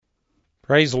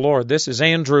Praise the Lord. This is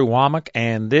Andrew Womack,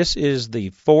 and this is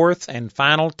the fourth and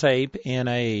final tape in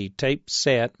a tape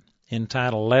set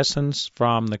entitled Lessons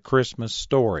from the Christmas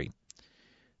Story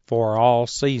for All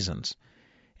Seasons.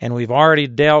 And we've already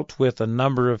dealt with a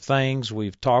number of things.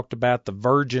 We've talked about the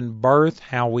virgin birth,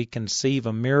 how we conceive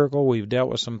a miracle. We've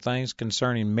dealt with some things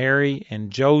concerning Mary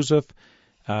and Joseph,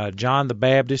 John the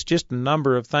Baptist, just a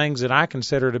number of things that I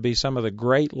consider to be some of the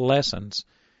great lessons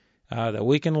that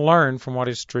we can learn from what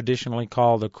is traditionally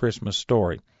called the Christmas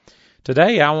story.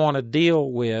 Today I want to deal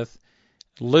with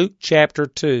Luke chapter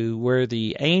 2, where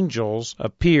the angels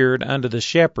appeared unto the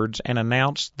shepherds and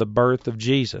announced the birth of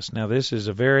Jesus. Now this is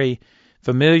a very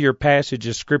familiar passage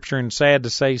of Scripture, and sad to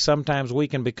say sometimes we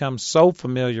can become so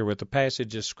familiar with the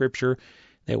passage of Scripture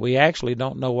that we actually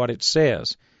don't know what it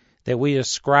says, that we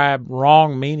ascribe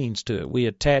wrong meanings to it. We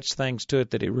attach things to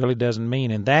it that it really doesn't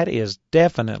mean, and that is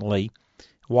definitely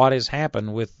what has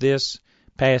happened with this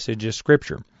passage of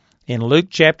Scripture. In Luke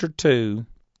chapter 2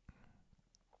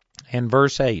 and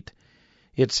verse 8,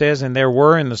 it says, And there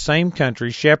were in the same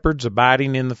country shepherds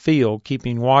abiding in the field,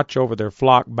 keeping watch over their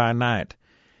flock by night.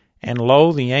 And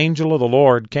lo, the angel of the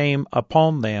Lord came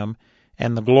upon them,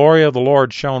 and the glory of the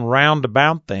Lord shone round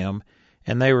about them,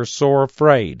 and they were sore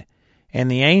afraid.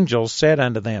 And the angel said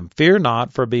unto them, Fear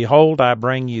not, for behold, I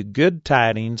bring you good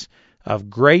tidings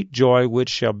of great joy, which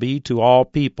shall be to all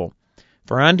people.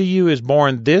 For unto you is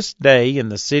born this day in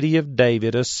the city of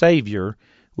David a Savior,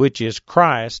 which is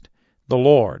Christ the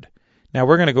Lord. Now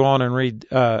we're going to go on and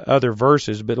read other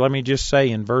verses, but let me just say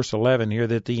in verse 11 here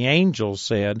that the angel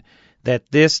said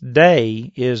that this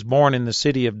day is born in the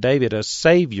city of David a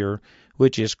Savior,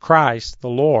 which is Christ the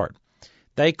Lord.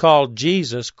 They called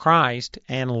Jesus Christ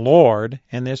and Lord,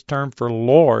 and this term for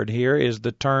Lord here is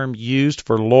the term used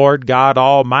for Lord God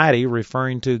Almighty,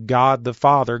 referring to God the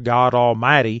Father, God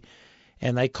Almighty,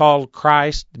 and they called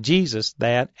Christ Jesus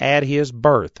that at his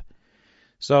birth.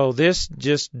 So this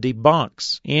just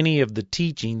debunks any of the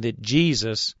teaching that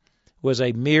Jesus was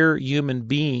a mere human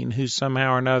being who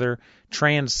somehow or another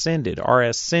transcended or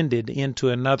ascended into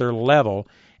another level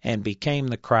and became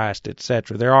the Christ,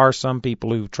 etc. There are some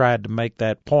people who've tried to make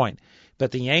that point.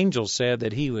 But the angel said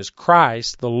that he was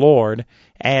Christ, the Lord,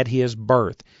 at his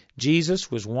birth. Jesus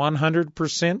was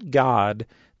 100% God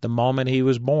the moment he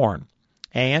was born.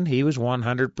 And he was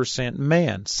 100%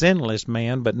 man, sinless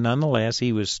man, but nonetheless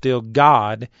he was still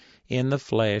God in the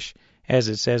flesh, as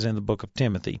it says in the book of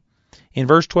Timothy. In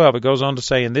verse 12 it goes on to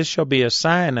say, And this shall be a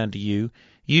sign unto you,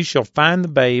 you shall find the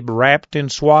babe wrapped in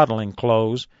swaddling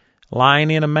clothes,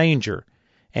 lying in a manger.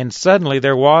 And suddenly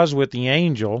there was with the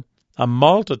angel a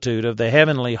multitude of the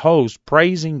heavenly host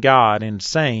praising God and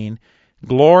saying,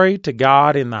 Glory to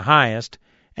God in the highest,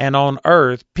 and on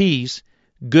earth peace,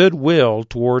 goodwill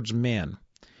towards men.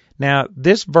 Now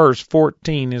this verse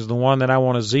 14 is the one that I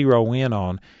want to zero in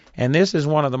on, and this is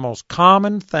one of the most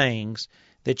common things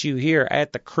that you hear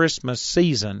at the Christmas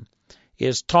season,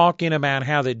 is talking about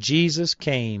how that Jesus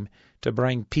came to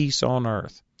bring peace on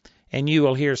earth. And you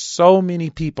will hear so many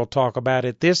people talk about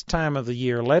it this time of the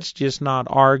year. Let's just not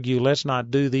argue. Let's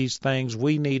not do these things.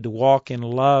 We need to walk in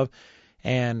love.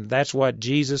 And that's what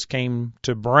Jesus came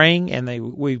to bring.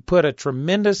 And we put a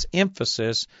tremendous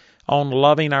emphasis on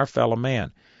loving our fellow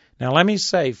man. Now, let me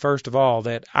say, first of all,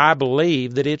 that I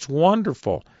believe that it's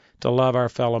wonderful to love our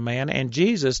fellow man. And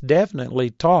Jesus definitely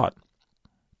taught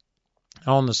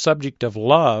on the subject of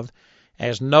love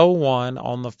as no one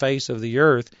on the face of the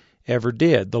earth ever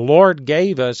did. The Lord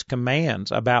gave us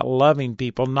commands about loving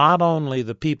people, not only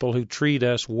the people who treat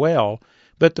us well,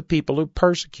 but the people who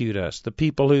persecute us, the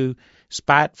people who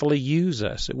spitefully use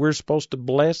us. We're supposed to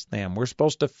bless them. We're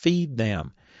supposed to feed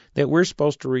them, that we're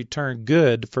supposed to return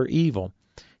good for evil.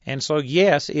 And so,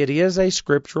 yes, it is a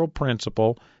scriptural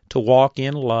principle to walk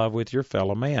in love with your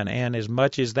fellow man. And as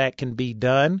much as that can be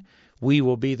done, we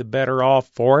will be the better off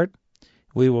for it.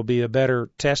 We will be a better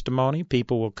testimony.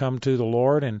 People will come to the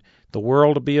Lord, and the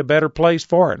world will be a better place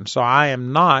for it. And so I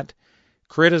am not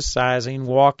criticizing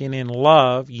walking in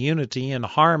love, unity, and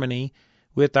harmony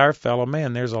with our fellow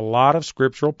man. There's a lot of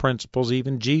scriptural principles.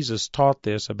 Even Jesus taught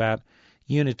this about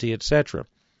unity, etc.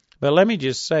 But let me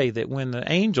just say that when the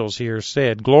angels here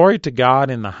said, Glory to God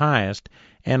in the highest,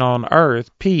 and on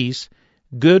earth peace,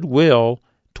 goodwill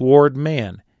toward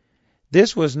men,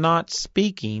 this was not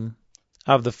speaking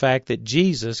of the fact that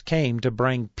Jesus came to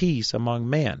bring peace among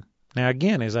men. Now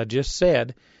again, as I just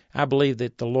said, I believe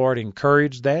that the Lord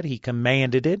encouraged that. He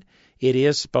commanded it. It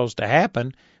is supposed to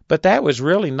happen, but that was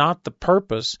really not the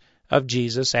purpose of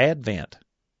Jesus' advent.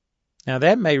 Now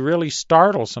that may really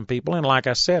startle some people, and like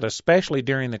I said, especially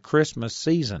during the Christmas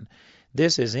season,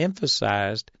 this is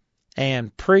emphasized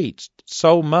and preached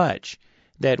so much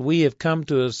that we have come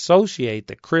to associate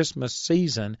the Christmas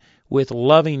season with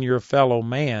loving your fellow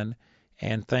man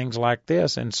and things like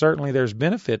this, and certainly there's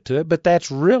benefit to it, but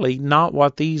that's really not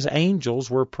what these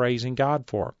angels were praising God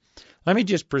for. Let me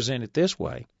just present it this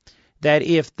way, that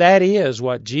if that is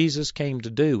what Jesus came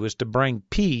to do, was to bring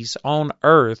peace on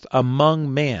earth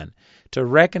among men, to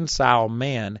reconcile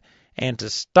men, and to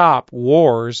stop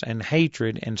wars and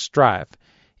hatred and strife,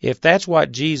 if that's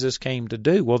what Jesus came to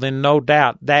do, well, then no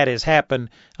doubt that has happened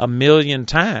a million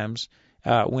times.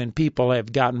 When people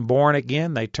have gotten born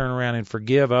again, they turn around and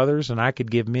forgive others, and I could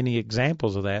give many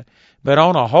examples of that. But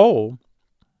on a whole,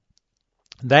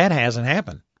 that hasn't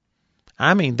happened.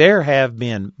 I mean, there have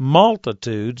been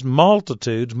multitudes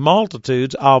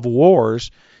of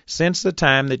wars since the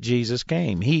time that Jesus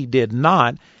came. He did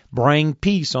not bring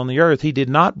peace on the earth. He did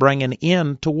not bring an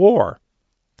end to war.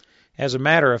 As a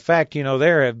matter of fact,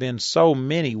 there have been so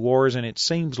many wars, and it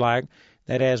seems like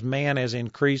that as man has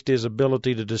increased his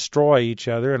ability to destroy each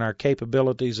other and our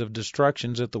capabilities of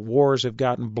destructions, that the wars have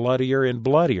gotten bloodier and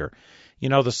bloodier.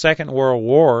 The Second World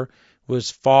War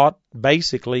was fought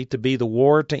basically to be the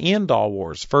war to end all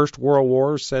wars. First World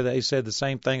War, they said the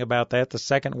same thing about that, the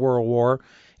Second World War.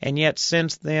 And yet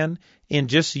since then, in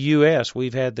just the U.S.,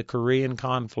 we've had the Korean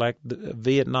conflict, the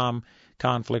Vietnam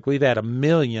conflict. We've had a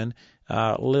million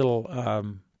little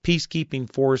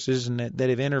peacekeeping forces that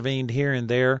have intervened here and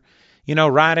there.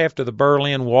 Right after the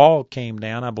Berlin Wall came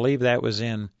down, I believe that was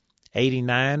in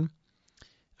 89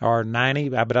 or 90,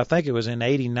 but I think it was in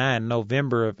 89,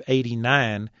 November of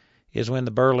 89 is when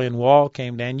the Berlin Wall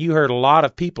came down. You heard a lot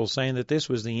of people saying that this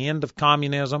was the end of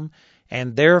communism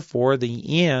and therefore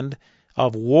the end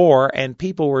of war, and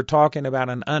people were talking about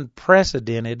an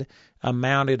unprecedented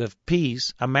amount of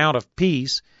peace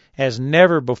as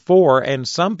never before, and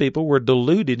some people were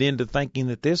deluded into thinking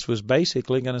that this was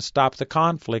basically going to stop the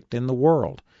conflict in the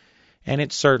world. And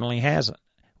it certainly hasn't.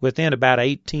 Within about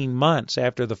 18 months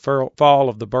after the fall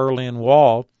of the Berlin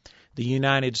Wall, the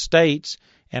United States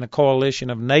and a coalition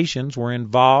of nations were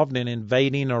involved in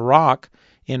invading Iraq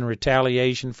in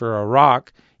retaliation for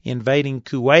Iraq invading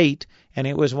Kuwait, and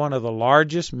it was one of the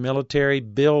largest military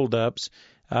buildups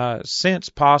since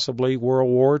possibly World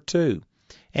War II.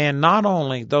 And not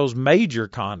only those major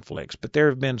conflicts, but there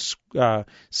have been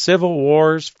civil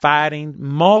wars, fighting,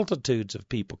 multitudes of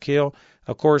people killed.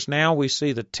 Of course, now we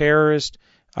see the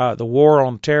war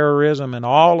on terrorism and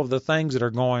all of the things that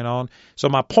are going on. So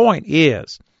my point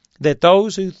is that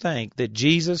those who think that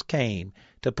Jesus came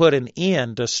to put an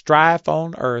end to strife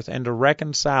on earth and to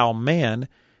reconcile men,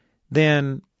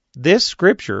 then this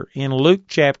scripture in Luke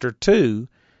chapter 2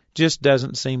 just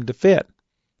doesn't seem to fit.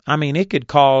 I mean, it could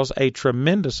cause a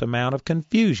tremendous amount of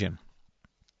confusion.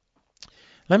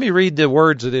 Let me read the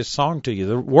words of this song to you.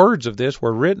 The words of this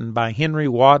were written by Henry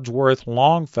Wadsworth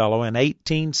Longfellow in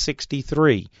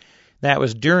 1863. That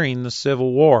was during the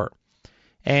Civil War.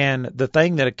 And the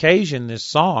thing that occasioned this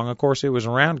song, of course, it was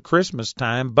around Christmas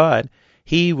time, but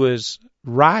he was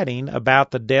writing about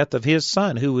the death of his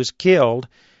son, who was killed,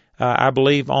 I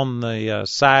believe, on the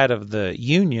side of the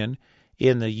Union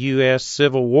in the U.S.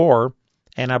 Civil War.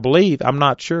 And I believe, I'm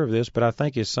not sure of this, but I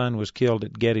think his son was killed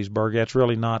at Gettysburg. That's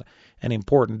really not an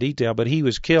important detail, but he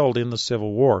was killed in the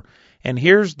Civil War. And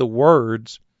here's the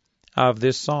words of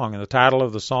this song. And the title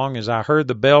of the song is I Heard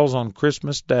the Bells on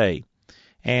Christmas Day.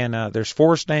 And there's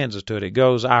 4 stanzas to it. It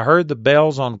goes, I heard the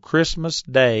bells on Christmas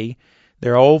Day,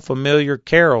 their old familiar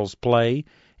carols play,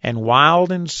 and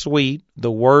wild and sweet the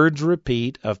words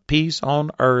repeat of peace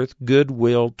on earth,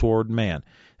 goodwill toward men.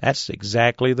 That's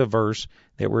exactly the verse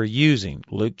that we're using,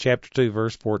 Luke chapter 2,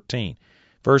 verse 14.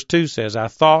 Verse 2 says, I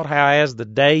thought how as the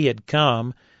day had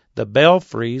come, the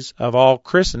belfries of all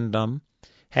Christendom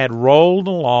had rolled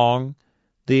along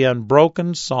the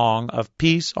unbroken song of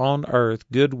peace on earth,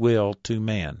 goodwill to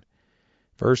man.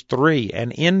 Verse 3,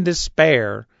 and in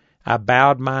despair I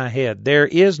bowed my head. There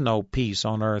is no peace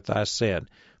on earth, I said,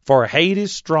 for hate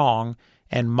is strong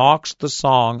and mocks the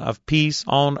song of peace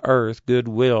on earth,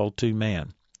 goodwill to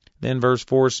man. Then verse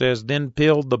 4 says, then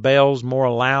pealed the bells more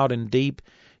loud and deep.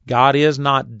 God is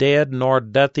not dead, nor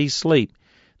doth he sleep.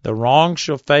 The wrong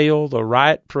shall fail, the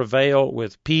right prevail,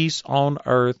 with peace on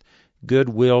earth,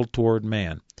 goodwill toward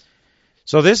man.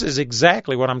 So this is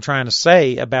exactly what I'm trying to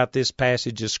say about this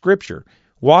passage of Scripture.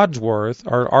 Wadsworth,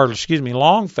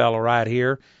 Longfellow right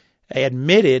here,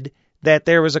 admitted that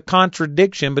there was a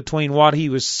contradiction between what he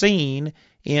was seeing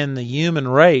in the human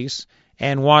race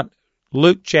and what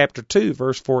Luke chapter 2,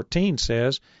 verse 14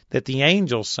 says, that the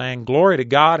angels sang, glory to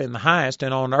God in the highest,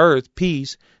 and on earth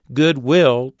peace,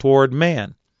 goodwill toward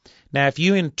men. Now, if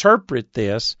you interpret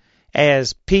this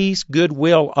as peace,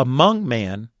 goodwill among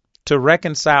men, to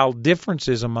reconcile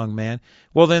differences among men,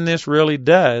 well, then this really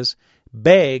does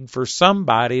beg for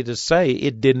somebody to say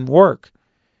it didn't work,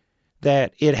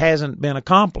 that it hasn't been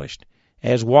accomplished,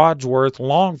 as Wadsworth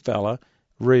Longfellow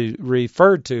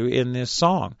referred to in this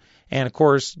song. And, of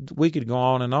course, we could go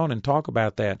on and talk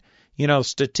about that. You know,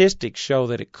 statistics show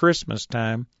that at Christmas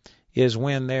time is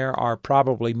when there are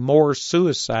probably more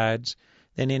suicides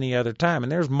than any other time.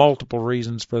 And there's multiple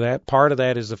reasons for that. Part of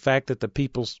that is the fact that the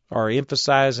people are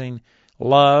emphasizing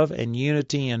love and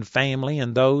unity and family,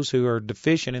 and those who are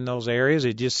deficient in those areas,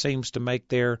 it just seems to make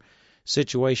their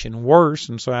situation worse,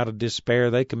 and so out of despair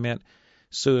they commit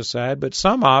suicide. But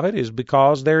some of it is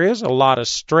because there is a lot of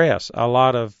stress, a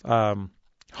lot of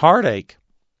heartache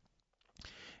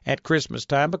at Christmas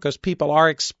time, because people are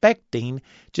expecting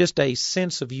just a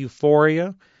sense of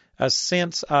euphoria, a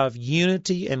sense of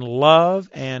unity and love,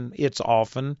 and it's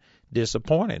often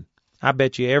disappointed. I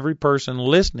bet you every person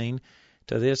listening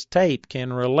to this tape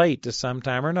can relate to some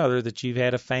time or another that you've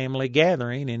had a family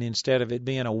gathering, and instead of it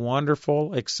being a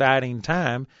wonderful, exciting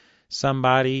time,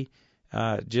 somebody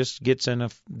just gets in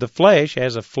the flesh,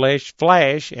 has a flesh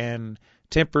flash, and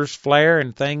tempers flare,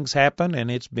 and things happen, and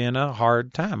it's been a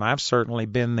hard time. I've certainly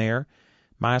been there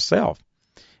myself.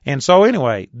 And so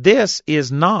anyway, this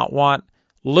is not what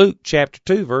Luke chapter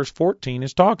 2, verse 14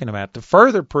 is talking about. To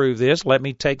further prove this, let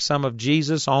me take some of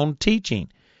Jesus' own teaching.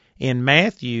 In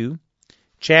Matthew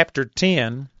chapter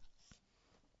 10,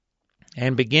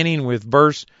 and beginning with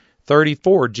verse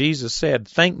 34, Jesus said,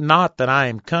 "Think not that I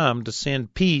am come to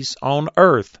send peace on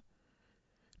earth."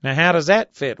 Now, how does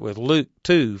that fit with Luke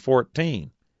 2:14?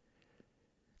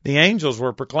 The angels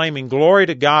were proclaiming glory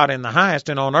to God in the highest,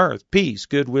 and on earth peace,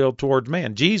 goodwill towards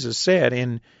men. Jesus said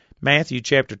in Matthew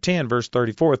chapter 10, verse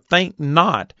 34, "Think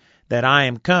not that I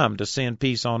am come to send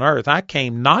peace on earth. I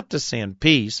came not to send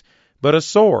peace, but a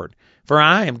sword. For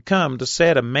I am come to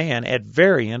set a man at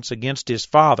variance against his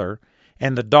father,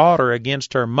 and the daughter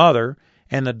against her mother,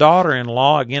 and the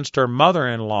daughter-in-law against her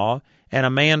mother-in-law, and a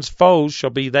man's foes shall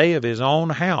be they of his own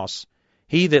house.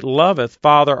 He that loveth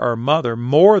father or mother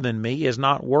more than me is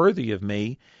not worthy of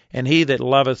me, and he that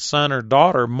loveth son or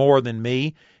daughter more than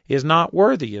me is not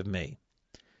worthy of me."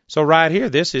 So right here,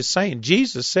 this is saying,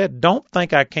 Jesus said, don't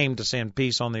think I came to send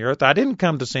peace on the earth. I didn't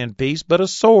come to send peace, but a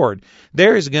sword.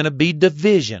 There is going to be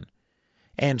division.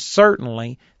 And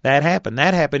certainly that happened.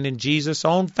 That happened in Jesus'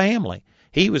 own family.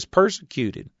 He was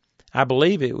persecuted. I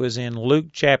believe it was in Luke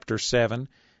chapter 7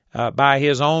 by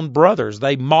his own brothers.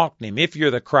 They mocked him. "If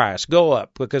you're the Christ, go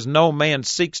up, because no man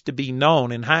seeks to be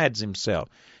known and hides himself."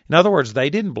 In other words, they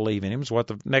didn't believe in him, is what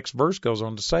the next verse goes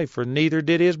on to say, "For neither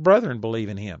did his brethren believe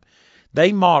in him."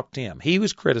 They mocked him. He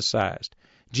was criticized.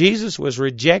 Jesus was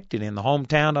rejected in the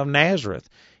hometown of Nazareth.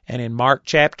 And in Mark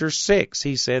chapter 6,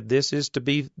 he said this is to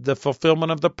be the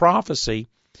fulfillment of the prophecy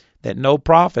that no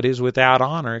prophet is without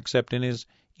honor except in his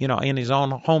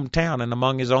own hometown and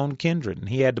among his own kindred. And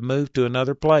he had to move to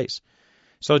another place.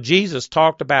 So Jesus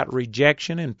talked about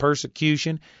rejection and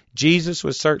persecution. Jesus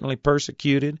was certainly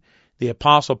persecuted. The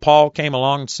Apostle Paul came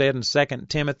along and said in 2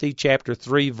 Timothy chapter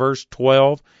 3, verse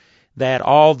 12, that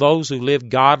all those who live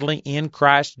godly in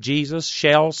Christ Jesus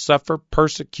shall suffer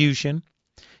persecution.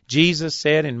 Jesus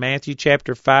said in Matthew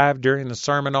chapter 5 during the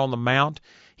Sermon on the Mount,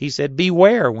 he said,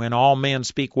 "Beware when all men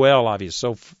speak well of you.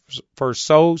 For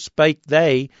so spake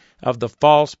they of the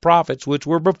false prophets which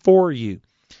were before you."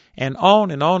 And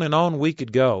on and on and on we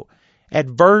could go.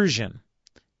 Aversion,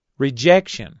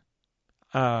 rejection,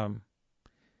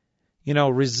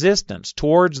 resistance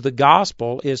towards the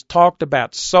gospel is talked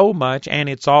about so much, and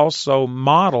it's also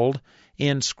modeled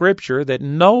in Scripture that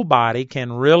nobody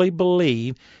can really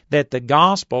believe that the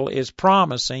gospel is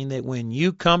promising that when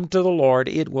you come to the Lord,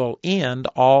 it will end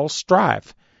all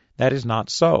strife. That is not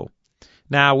so.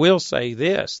 Now, I will say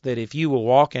this, that if you will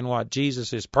walk in what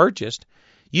Jesus has purchased,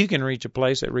 you can reach a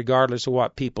place that regardless of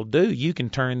what people do, you can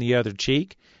turn the other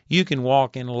cheek. You can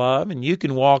walk in love, and you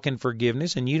can walk in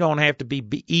forgiveness, and you don't have to be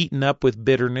eaten up with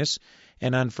bitterness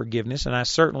and unforgiveness. And I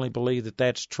certainly believe that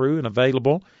that's true and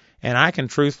available. And I can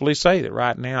truthfully say that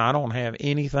right now I don't have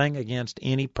anything against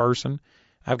any person.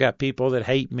 I've got people that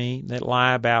hate me, that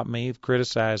lie about me, have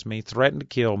criticized me, threatened to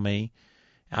kill me.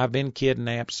 I've been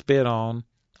kidnapped, spit on,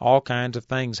 all kinds of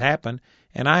things happen,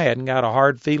 and I hadn't got a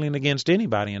hard feeling against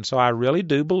anybody. And so I really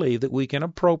do believe that we can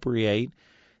appropriate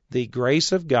the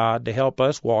grace of God to help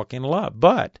us walk in love.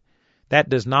 But that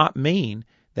does not mean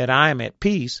that I am at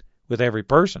peace with every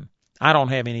person. I don't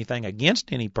have anything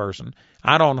against any person.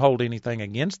 I don't hold anything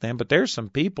against them, but there's some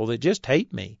people that just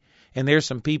hate me. And there's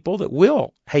some people that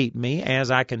will hate me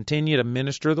as I continue to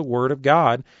minister the Word of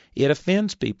God. It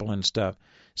offends people and stuff.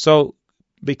 So,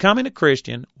 becoming a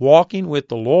Christian, walking with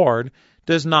the Lord,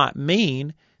 does not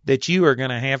mean that you are going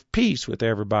to have peace with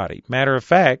everybody. Matter of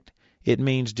fact, it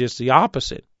means just the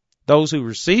opposite. Those who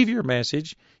receive your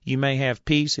message, you may have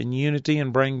peace and unity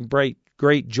and bring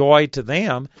great joy to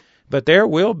them, but there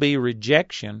will be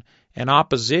rejection and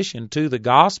opposition to the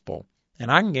gospel.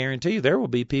 And I can guarantee you there will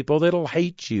be people that will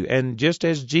hate you. And just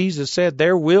as Jesus said,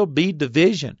 there will be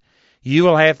division. You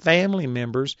will have family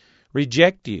members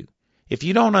reject you. If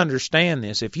you don't understand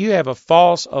this, if you have a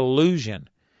false illusion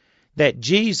that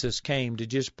Jesus came to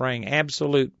just bring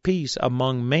absolute peace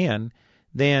among men,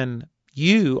 then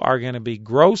you are going to be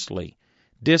grossly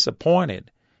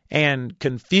disappointed and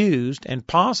confused and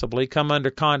possibly come under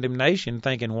condemnation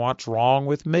thinking, what's wrong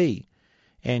with me?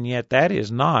 And yet that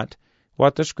is not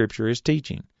what the Scripture is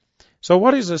teaching. So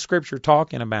what is the Scripture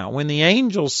talking about? When the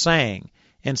angels sang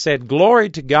and said, glory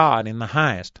to God in the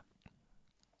highest,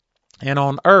 and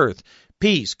on earth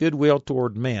peace, goodwill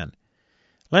toward men.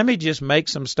 Let me just make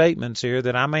some statements here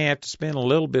that I may have to spend a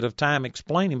little bit of time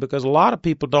explaining, because a lot of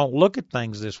people don't look at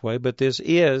things this way, but this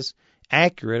is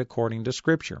accurate according to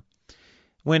Scripture.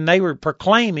 When they were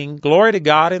proclaiming glory to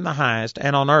God in the highest,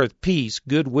 and on earth peace,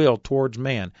 goodwill towards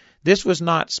men, this was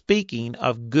not speaking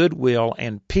of goodwill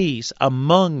and peace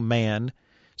among men,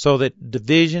 so that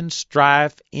division,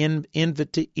 strife,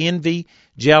 envy,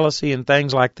 jealousy, and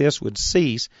things like this would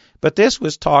cease. But this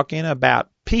was talking about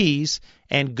peace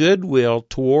and goodwill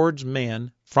towards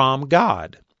men from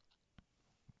God.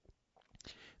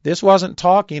 This wasn't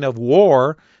talking of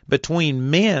war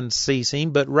between men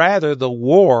ceasing, but rather the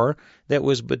war that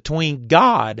was between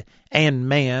God and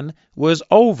man was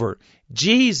over.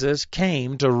 Jesus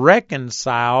came to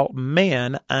reconcile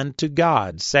men unto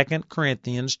God. 2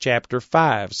 Corinthians chapter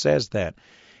 5 says that.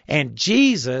 And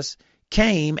Jesus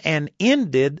came and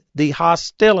ended the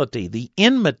hostility, the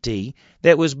enmity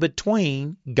that was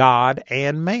between God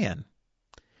and man.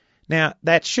 Now,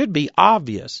 that should be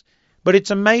obvious, but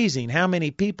it's amazing how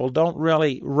many people don't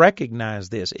really recognize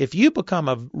this. If you become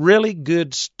a really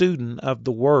good student of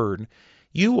the Word,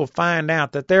 you will find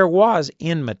out that there was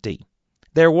enmity.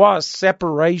 There was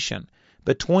separation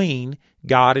between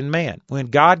God and man. When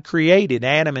God created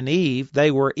Adam and Eve,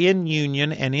 they were in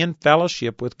union and in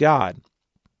fellowship with God.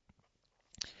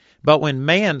 But when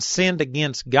man sinned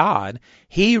against God,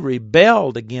 he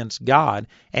rebelled against God,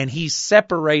 and he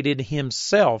separated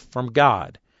himself from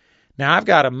God. Now, I've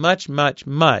got a much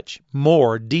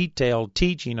more detailed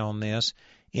teaching on this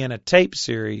in a tape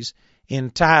series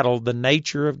entitled The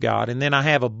Nature of God, and then I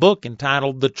have a book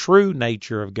entitled The True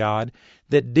Nature of God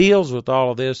that deals with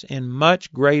all of this in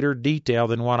much greater detail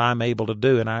than what I'm able to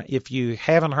do. And if you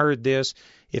haven't heard this,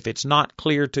 if it's not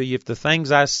clear to you, if the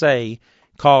things I say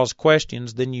cause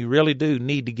questions, then you really do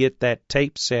need to get that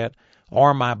tape set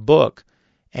or my book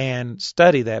and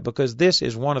study that, because this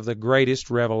is one of the greatest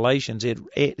revelations.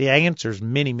 It answers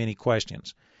many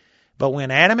questions. But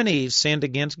when Adam and Eve sinned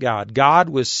against God, God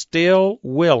was still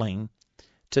willing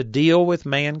to deal with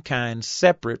mankind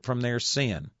separate from their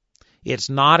sin. It's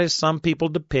not as some people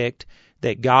depict,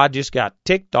 that God just got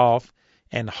ticked off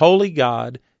and holy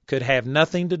God could have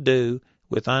nothing to do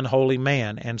with unholy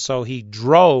man. And so he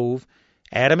drove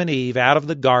Adam and Eve out of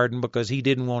the garden because he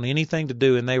didn't want anything to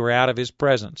do and they were out of his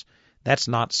presence. That's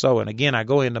not so. And again, I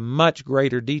go into much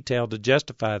greater detail to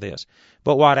justify this.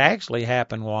 But what actually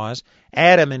happened was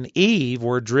Adam and Eve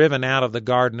were driven out of the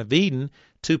Garden of Eden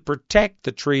to protect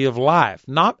the tree of life,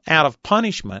 not out of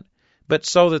punishment, but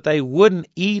so that they wouldn't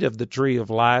eat of the tree of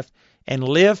life and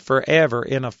live forever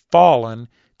in a fallen,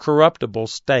 corruptible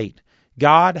state.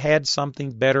 God had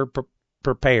something better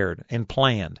prepared and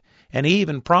planned. And he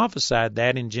even prophesied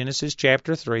that in Genesis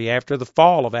chapter 3, after the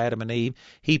fall of Adam and Eve,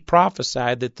 he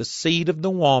prophesied that the seed of the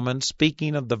woman,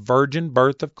 speaking of the virgin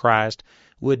birth of Christ,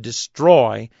 would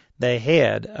destroy the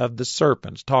head of the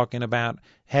serpents, talking about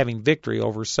having victory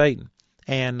over Satan.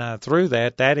 And through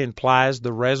that implies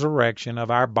the resurrection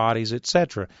of our bodies,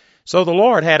 etc. So the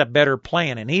Lord had a better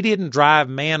plan, and he didn't drive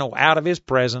man out of his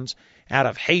presence out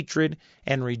of hatred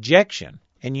and rejection.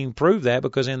 And you can prove that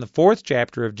because in the 4th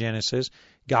chapter of Genesis,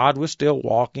 God was still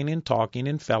walking and talking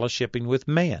and fellowshipping with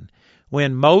man.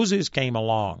 When Moses came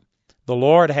along, the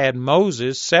Lord had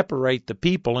Moses separate the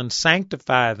people and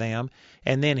sanctify them,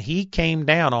 and then he came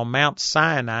down on Mount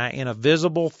Sinai in a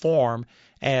visible form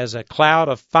as a cloud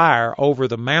of fire over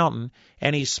the mountain,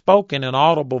 and he spoke in an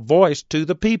audible voice to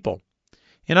the people.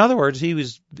 In other words, it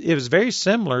was very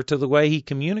similar to the way he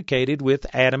communicated with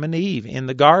Adam and Eve in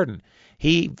the garden.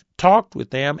 He talked with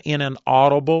them in an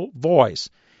audible voice.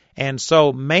 And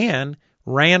so man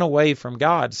ran away from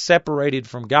God, separated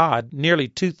from God. Nearly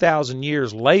 2,000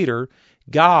 years later,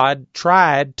 God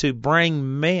tried to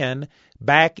bring men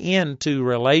back into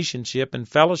relationship and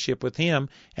fellowship with him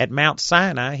at Mount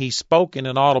Sinai. He spoke in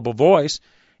an audible voice,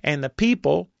 and the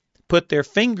people put their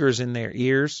fingers in their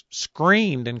ears,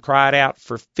 screamed and cried out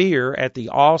for fear at the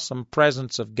awesome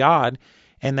presence of God,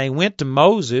 and they went to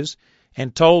Moses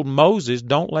and told Moses,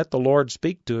 don't let the Lord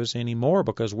speak to us anymore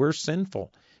because we're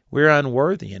sinful, we're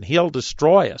unworthy, and he'll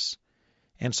destroy us.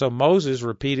 And so Moses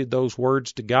repeated those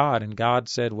words to God, and God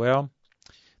said, well,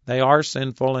 they are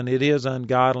sinful and it is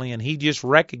ungodly, and he just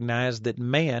recognized that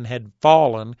man had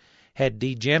fallen, had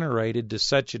degenerated to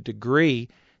such a degree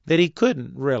that he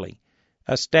couldn't really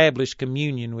establish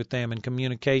communion with them and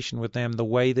communication with them the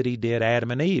way that he did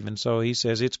Adam and Eve. And so he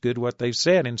says it's good what they've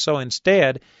said. And so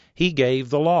instead, he gave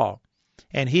the law.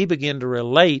 And he began to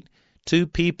relate to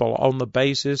people on the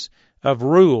basis of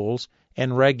rules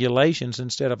and regulations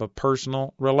instead of a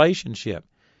personal relationship.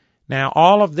 Now,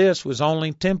 all of this was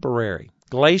only temporary.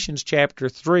 Galatians chapter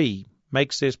 3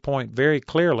 makes this point very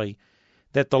clearly,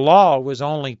 that the law was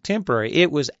only temporary.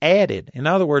 It was added. In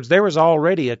other words, there was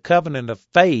already a covenant of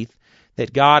faith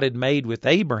that God had made with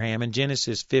Abraham in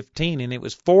Genesis 15, and it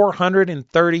was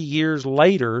 430 years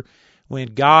later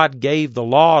when God gave the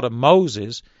law to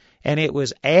Moses, and it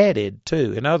was added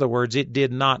to. In other words, it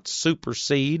did not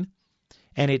supersede,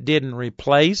 and it didn't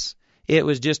replace. It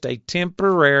was just a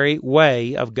temporary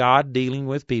way of God dealing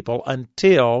with people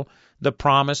until the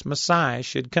promised Messiah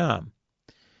should come.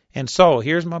 And so,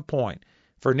 here's my point.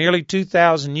 For nearly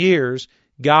 2,000 years,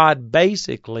 God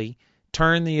basically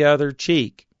turned the other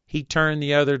cheek. He turned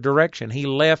the other direction. He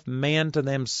left man to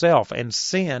themselves, and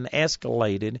sin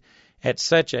escalated at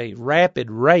such a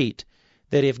rapid rate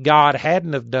that if God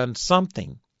hadn't have done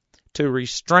something to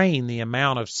restrain the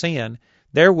amount of sin,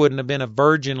 there wouldn't have been a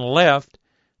virgin left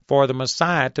for the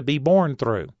Messiah to be born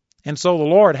through. And so the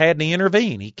Lord had to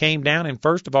intervene. He came down and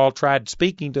first of all tried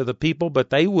speaking to the people, but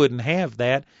they wouldn't have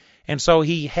that. And so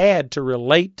he had to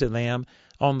relate to them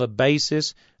on the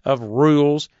basis of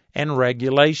rules and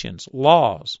regulations,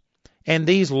 laws. And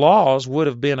these laws would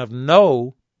have been of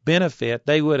no benefit.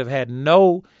 They would have had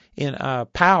no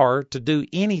power to do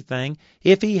anything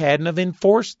if he hadn't have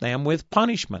enforced them with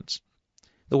punishments.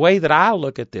 The way that I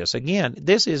look at this, again,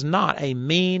 this is not a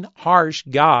mean, harsh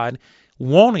God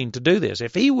wanting to do this.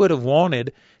 If he would have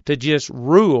wanted to just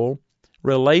rule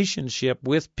relationship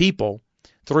with people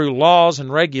through laws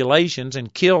and regulations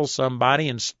and kill somebody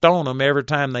and stone them every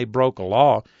time they broke a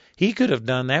law, he could have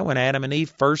done that when Adam and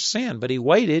Eve first sinned, but he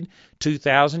waited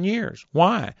 2,000 years.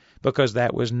 Why? Because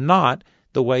that was not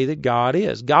the way that God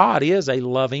is. God is a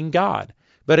loving God.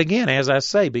 But again, as I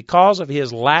say, because of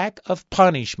his lack of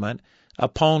punishment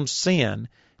upon sin,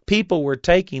 people were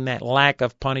taking that lack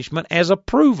of punishment as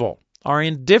approval or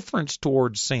indifference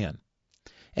towards sin.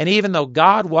 And even though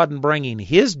God wasn't bringing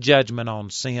his judgment on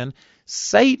sin,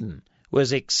 Satan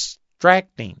was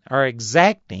exacting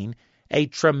a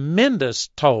tremendous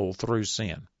toll through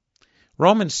sin.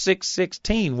 Romans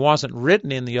 6:16 wasn't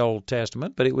written in the Old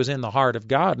Testament, but it was in the heart of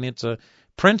God, and it's a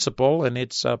principle, and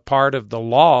it's a part of the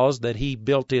laws that he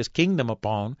built his kingdom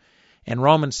upon. And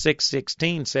Romans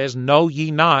 6:16 says, know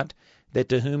ye not that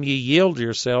to whom ye yield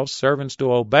yourselves servants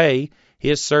to obey,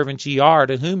 his servants ye are,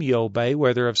 to whom ye obey,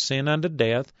 whether of sin unto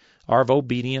death or of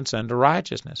obedience unto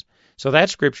righteousness. So that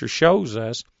scripture shows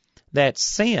us that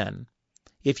sin,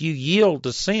 if you yield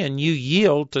to sin, you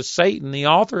yield to Satan, the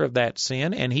author of that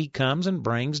sin, and he comes and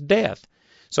brings death.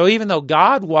 So even though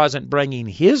God wasn't bringing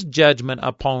his judgment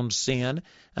upon sin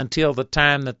until the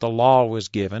time that the law was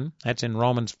given, that's in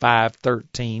Romans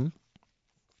 5:13,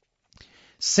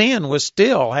 sin was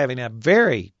still having a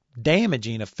very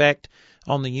damaging effect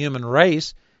on the human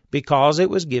race because it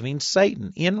was giving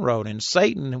Satan inroad, and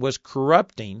Satan was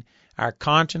corrupting our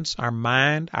conscience, our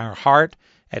mind, our heart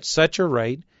at such a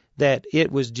rate that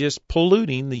it was just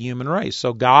polluting the human race.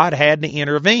 So God had to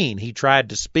intervene. He tried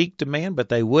to speak to man, but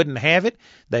they wouldn't have it.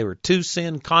 They were too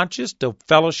sin conscious to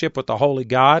fellowship with the holy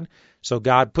God. So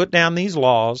God put down these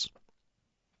laws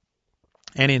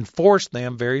and enforced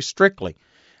them very strictly.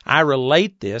 I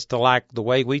relate this to like the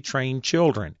way we train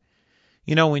children.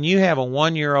 You know, when you have a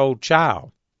 1-year-old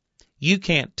child, you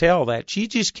can't tell that. You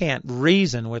just can't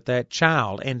reason with that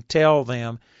child and tell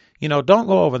them, you know, don't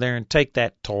go over there and take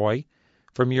that toy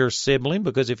from your sibling,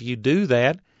 because if you do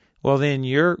that, well, then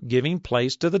you're giving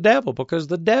place to the devil, because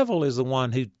the devil is the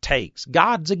one who takes.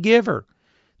 God's a giver.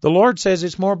 The Lord says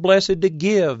it's more blessed to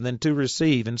give than to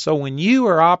receive. And so when you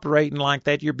are operating like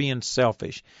that, you're being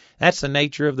selfish. That's the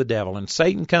nature of the devil. And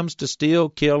Satan comes to steal,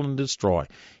 kill, and destroy.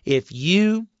 If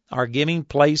you are giving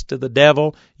place to the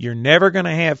devil. You're never going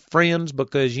to have friends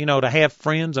because, to have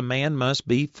friends, a man must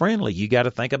be friendly. You got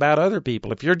to think about other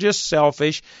people. If you're just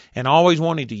selfish and always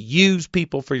wanting to use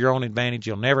people for your own advantage,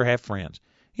 you'll never have friends.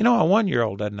 A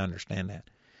 1-year-old doesn't understand that.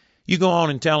 You go on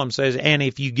and tell him, says, and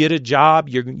if you get a job,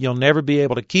 you'll never be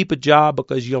able to keep a job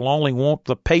because you'll only want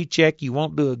the paycheck. You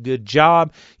won't do a good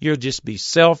job. You'll just be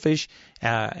selfish,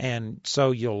 and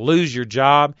so you'll lose your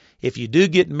job. If you do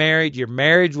get married, your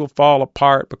marriage will fall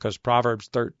apart because Proverbs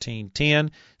 13:10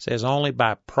 says only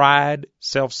by pride,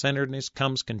 self-centeredness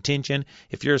comes contention.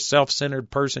 If you're a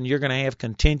self-centered person, you're going to have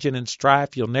contention and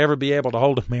strife. You'll never be able to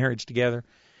hold a marriage together.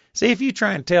 See, if you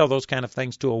try and tell those kind of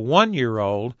things to a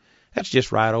 1-year-old, that's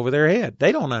just right over their head.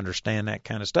 They don't understand that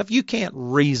kind of stuff. You can't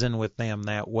reason with them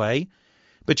that way.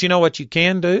 But you know what you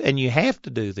can do? And you have to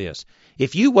do this.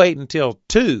 If you wait until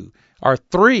 2 or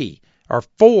 3 or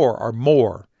 4 or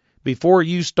more before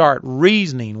you start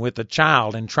reasoning with a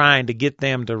child and trying to get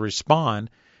them to respond,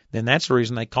 then that's the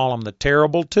reason they call them the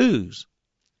terrible twos.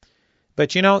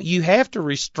 But you have to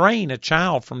restrain a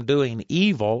child from doing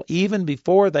evil even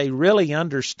before they really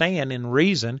understand and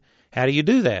reason. How do you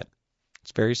do that?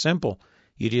 It's very simple.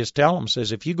 You just tell them,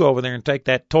 says, if you go over there and take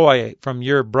that toy from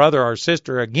your brother or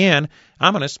sister again,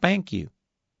 I'm going to spank you.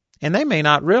 And they may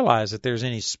not realize that there's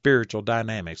any spiritual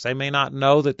dynamics. They may not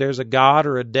know that there's a God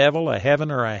or a devil, a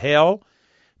heaven or a hell.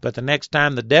 But the next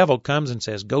time the devil comes and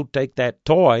says, go take that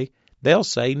toy, they'll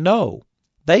say no.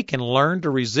 They can learn to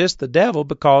resist the devil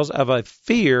because of a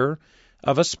fear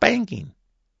of a spanking.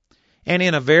 And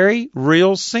in a very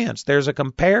real sense, there's a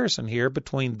comparison here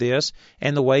between this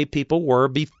and the way people were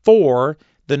before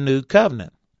the new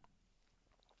covenant.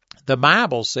 The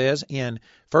Bible says in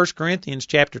 1 Corinthians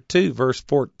chapter 2, verse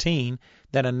 14,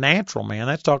 that a natural man,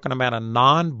 that's talking about a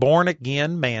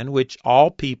non-born-again man, which all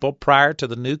people prior to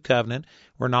the new covenant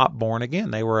were not born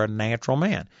again. They were a natural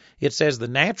man. It says the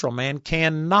natural man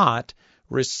cannot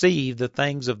receive the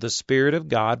things of the Spirit of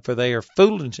God, for they are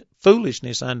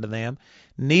foolishness unto them,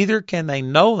 neither can they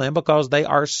know them because they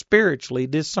are spiritually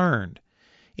discerned.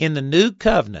 In the new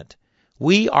covenant,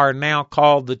 we are now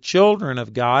called the children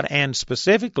of God, and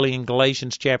specifically in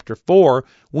Galatians chapter 4,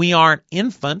 we aren't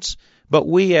infants, but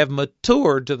we have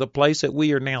matured to the place that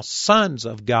we are now sons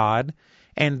of God,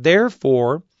 and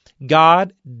therefore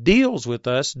God deals with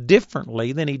us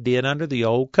differently than he did under the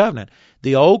old covenant.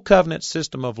 The old covenant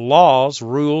system of laws,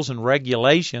 rules, and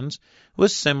regulations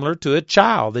was similar to a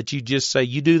child that you just say,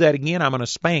 you do that again, I'm going to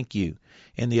spank you.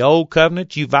 In the old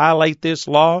covenant, you violate this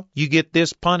law, you get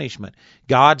this punishment.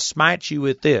 God smites you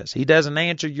with this. He doesn't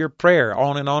answer your prayer.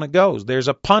 On and on it goes. There's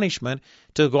a punishment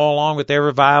to go along with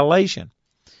every violation.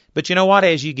 But you know what?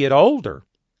 As you get older,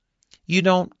 you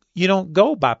don't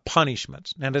go by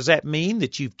punishments. Now, does that mean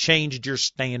that you've changed your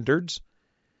standards?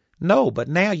 No, but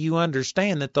now you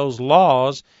understand that those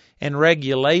laws and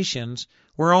regulations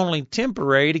were only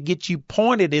temporary to get you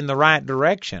pointed in the right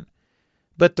direction.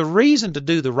 But the reason to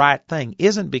do the right thing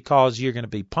isn't because you're going to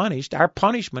be punished. Our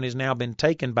punishment has now been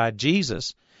taken by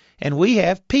Jesus, and we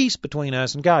have peace between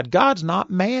us and God. God's not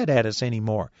mad at us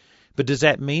anymore. But does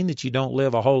that mean that you don't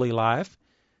live a holy life?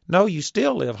 No, you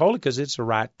still live holy because it's the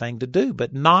right thing to do,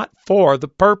 but not for the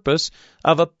purpose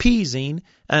of appeasing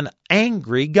an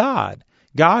angry God.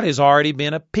 God has already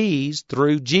been appeased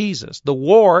through Jesus. The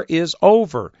war is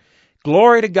over.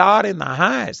 Glory to God in the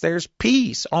highest. There's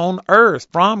peace on earth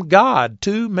from God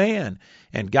to man,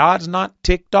 and God's not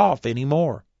ticked off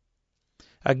anymore.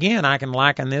 Again, I can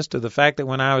liken this to the fact that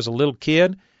when I was a little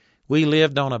kid, we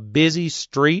lived on a busy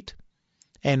street,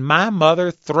 and my mother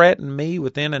threatened me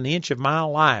within an inch of my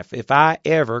life if I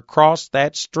ever crossed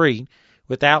that street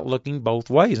without looking both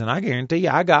ways. And I guarantee you,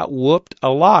 I got whooped a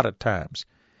lot of times.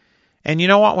 And you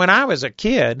know what? When I was a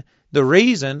kid, the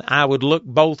reason I would look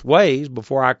both ways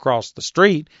before I crossed the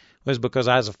street was because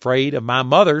I was afraid of my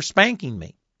mother spanking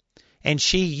me. And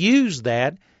she used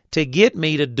that to get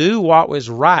me to do what was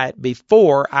right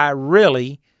before I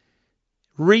really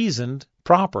reasoned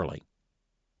properly.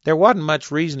 There wasn't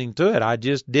much reasoning to it. I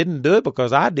just didn't do it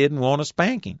because I didn't want a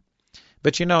spanking.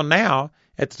 But now,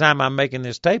 at the time I'm making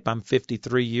this tape, I'm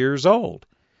 53 years old.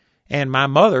 And my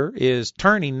mother is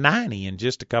turning 90 in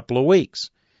just a couple of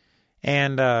weeks.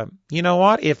 And you know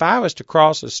what? If I was to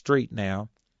cross a street now,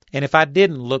 and if I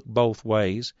didn't look both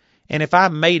ways, and if I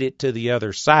made it to the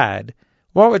other side,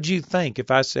 what would you think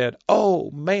if I said, oh,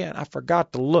 man, I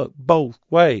forgot to look both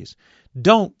ways?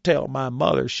 Don't tell my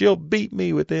mother. She'll beat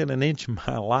me within an inch of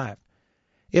my life.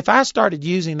 If I started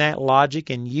using that logic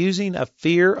and using a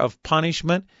fear of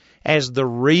punishment as the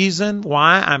reason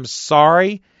why I'm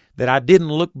sorry that I didn't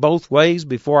look both ways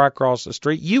before I crossed the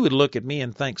street, you would look at me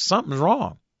and think something's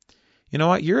wrong. You know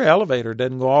what? Your elevator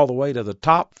doesn't go all the way to the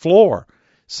top floor.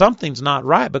 Something's not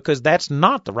right, because that's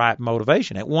not the right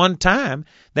motivation. At one time,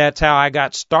 that's how I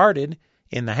got started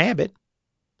in the habit.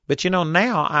 But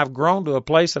now I've grown to a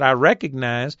place that I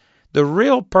recognize the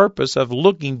real purpose of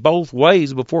looking both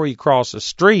ways before you cross a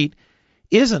street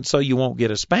isn't so you won't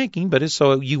get a spanking, but it's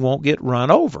so you won't get run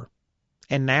over.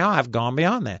 And now I've gone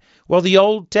beyond that. Well, the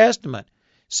Old Testament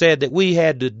said that we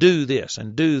had to do this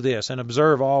and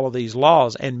observe all of these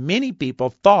laws, and many people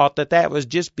thought that that was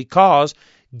just because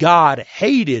God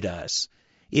hated us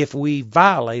if we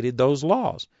violated those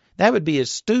laws. That would be as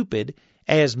stupid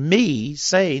as me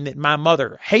saying that my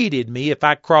mother hated me if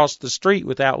I crossed the street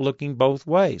without looking both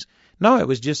ways. No, it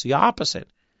was just the opposite.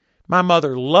 My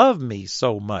mother loved me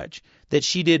so much that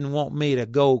she didn't want me to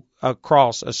go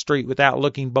across a street without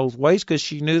looking both ways, because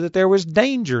she knew that there was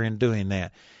danger in doing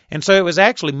that. And so it was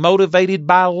actually motivated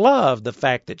by love, the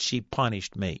fact that she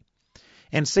punished me.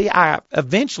 And see, I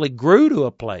eventually grew to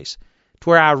a place to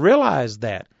where I realized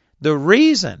that the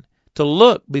reason to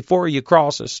look before you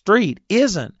cross a street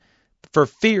isn't for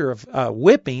fear of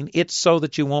whipping, it's so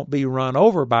that you won't be run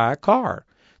over by a car.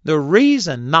 The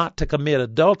reason not to commit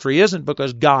adultery isn't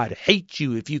because God hates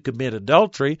you if you commit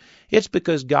adultery. It's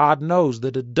because God knows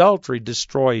that adultery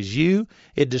destroys you.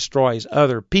 It destroys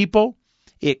other people.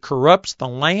 It corrupts the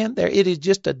land. It is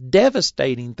just a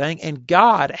devastating thing, and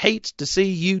God hates to see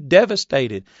you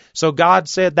devastated. So God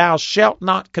said, "Thou shalt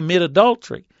not commit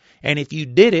adultery." And if you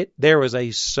did it, there was a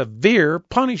severe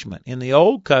punishment. In the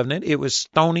Old Covenant, it was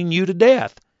stoning you to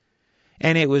death.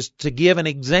 And it was to give an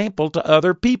example to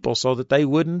other people so that they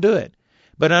wouldn't do it.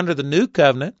 But under the New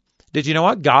Covenant, did you know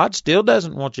what? God still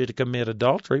doesn't want you to commit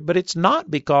adultery, but it's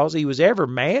not because he was ever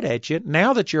mad at you.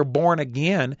 Now that you're born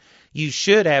again, you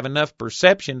should have enough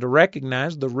perception to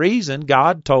recognize the reason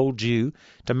God told you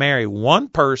to marry one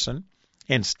person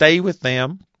and stay with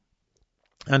them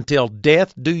until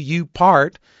death do you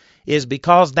part is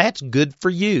because that's good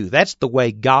for you. That's the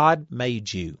way God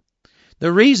made you.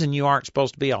 The reason you aren't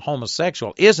supposed to be a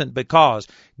homosexual isn't because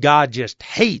God just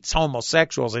hates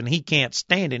homosexuals and he can't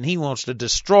stand it and he wants to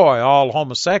destroy all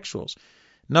homosexuals.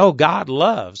 No, God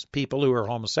loves people who are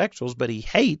homosexuals, but he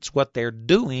hates what they're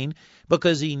doing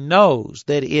because he knows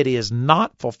that it is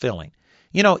not fulfilling.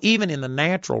 Even in the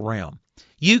natural realm,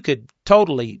 you could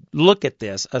totally look at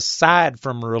this aside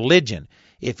from religion.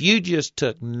 If you just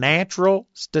took natural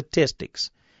statistics,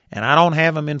 and I don't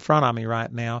have them in front of me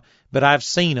right now, but I've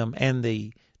seen them, and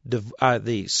the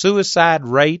suicide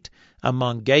rate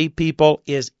among gay people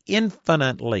is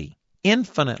infinitely,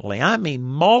 I mean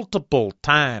multiple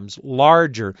times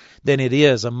larger than it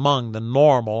is among the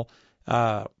normal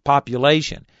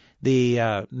population.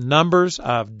 The numbers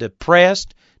of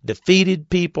depressed, defeated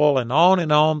people, and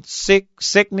on,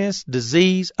 sickness,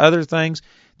 disease, other things,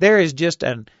 there is just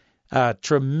a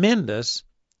tremendous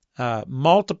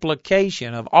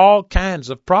multiplication of all kinds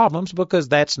of problems because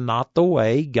that's not the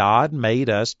way God made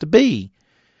us to be.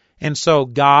 And so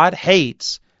God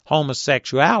hates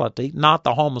homosexuality, not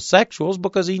the homosexuals,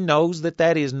 because he knows that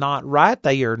that is not right.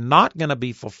 They are not going to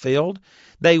be fulfilled.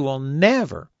 They will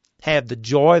never have the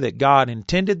joy that God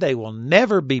intended. They will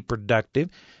never be productive.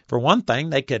 For one thing,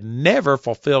 they could never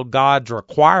fulfill God's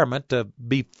requirement to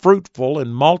be fruitful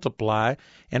and multiply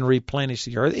and replenish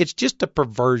the earth. It's just a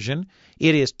perversion.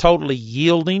 It is totally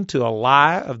yielding to a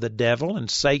lie of the devil,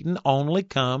 and Satan only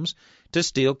comes to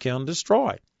steal, kill, and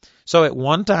destroy. So at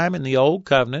one time in the Old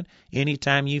Covenant,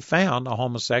 anytime you found a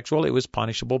homosexual, it was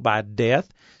punishable by death,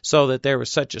 so that there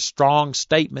was such a strong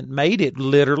statement made, it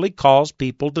literally caused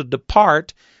people to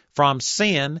depart from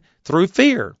sin through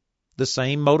fear. The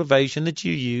same motivation that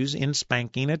you use in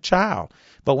spanking a child.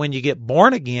 But when you get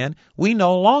born again, we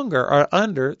no longer are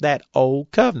under that old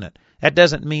covenant. That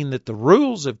doesn't mean that the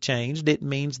rules have changed. It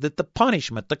means that the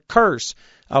punishment, the curse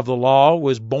of the law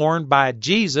was borne by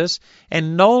Jesus,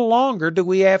 and no longer do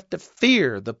we have to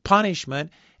fear the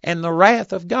punishment and the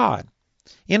wrath of God.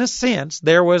 In a sense,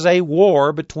 there was a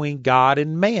war between God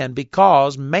and man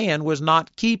because man was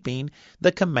not keeping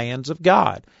the commands of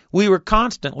God. We were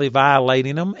constantly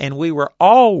violating them, and we were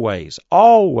always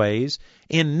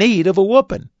in need of a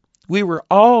whooping. We were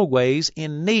always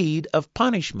in need of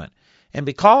punishment. And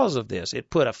because of this, it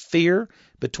put a fear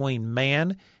between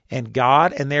man and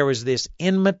God, and there was this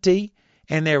enmity,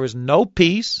 and there was no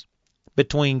peace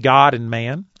between God and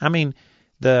man. I mean,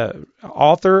 the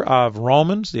author of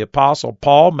Romans, the Apostle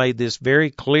Paul, made this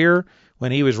very clear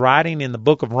when he was writing in the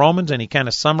book of Romans, and he kind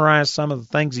of summarized some of the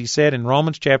things he said in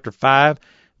Romans chapter 5,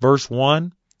 verse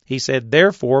 1. He said,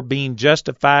 "Therefore, being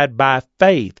justified by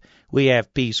faith, we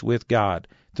have peace with God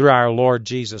through our Lord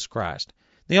Jesus Christ."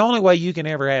 The only way you can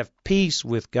ever have peace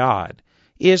with God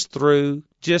is through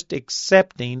just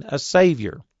accepting a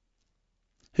Savior,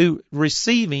 who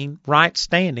receiving right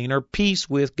standing or peace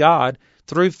with God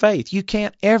through faith. You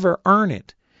can't ever earn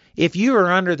it. If you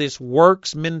are under this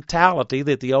works mentality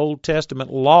that the Old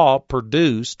Testament law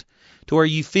produced, to where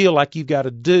you feel like you've got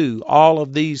to do all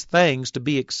of these things to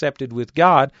be accepted with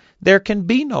God, there can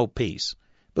be no peace,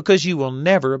 because you will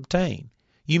never obtain.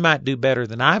 You might do better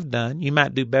than I've done. You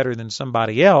might do better than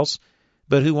somebody else,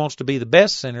 but who wants to be the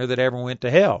best sinner that ever went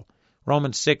to hell?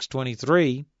 Romans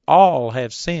 6:23, all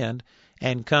have sinned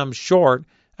and come short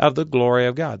of the glory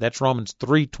of God. That's Romans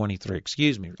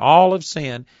 3:23, All have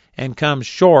sinned and come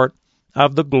short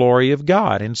of the glory of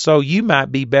God. And so you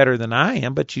might be better than I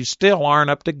am, but you still aren't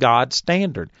up to God's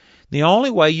standard. The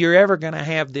only way you're ever going to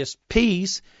have this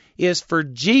peace is for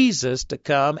Jesus to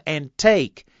come and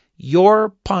take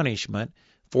your punishment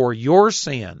for your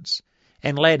sins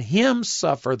and let Him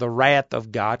suffer the wrath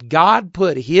of God. God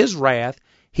put His wrath,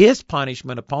 His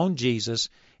punishment upon Jesus,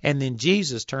 and then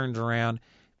Jesus turns around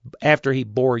after He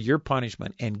bore your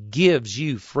punishment and gives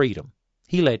you freedom.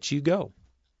 He lets you go.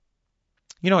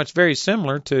 You know, it's very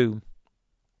similar to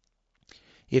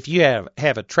if you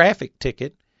have a traffic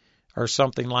ticket or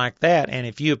something like that, and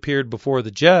if you appeared before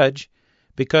the judge,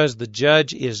 because the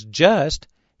judge is just,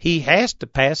 he has to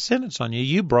pass sentence on you.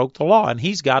 You broke the law, and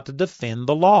he's got to defend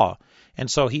the law. And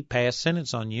so he passed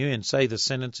sentence on you, and say the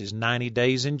sentence is 90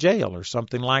 days in jail or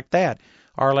something like that.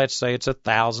 Or let's say it's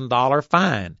 $1,000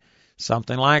 fine,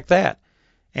 something like that.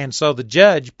 And so the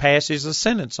judge passes a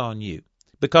sentence on you.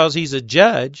 Because he's a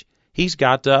judge, he's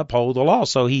got to uphold the law.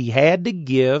 So he had to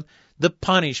give the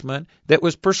punishment that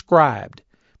was prescribed.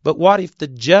 But what if the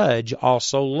judge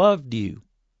also loved you?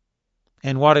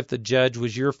 And what if the judge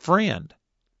was your friend?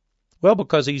 Well,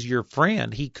 because he's your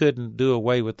friend, he couldn't do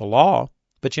away with the law.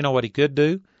 But you know what he could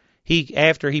do?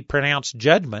 After he pronounced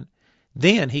judgment,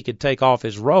 then he could take off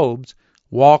his robes,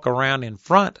 walk around in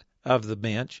front of the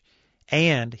bench,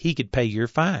 and he could pay your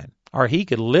fine. Or he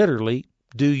could literally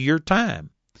do your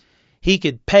time. He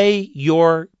could pay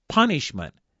your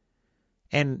punishment.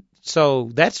 And so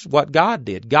that's what God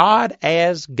did. God,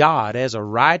 as a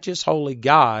righteous, holy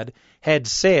God, had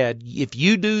said, if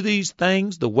you do these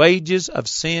things, the wages of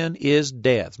sin is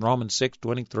death. Romans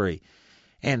 6:23.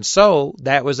 And so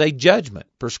that was a judgment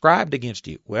prescribed against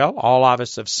you. Well, all of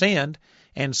us have sinned,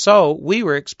 and so we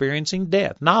were experiencing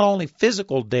death. Not only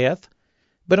physical death,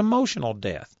 but emotional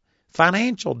death,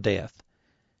 financial death,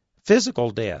 physical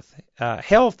death,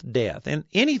 health death, and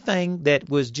anything that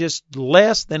was just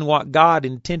less than what God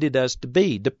intended us to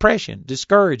be. Depression,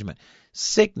 discouragement,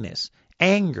 sickness,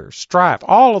 anger, strife,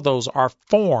 all of those are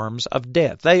forms of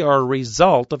death. They are a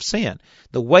result of sin.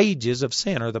 The wages of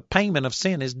sin, or the payment of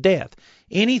sin, is death.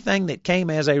 Anything that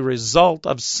came as a result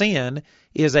of sin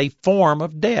is a form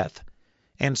of death.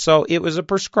 And so it was a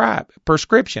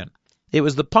prescription. It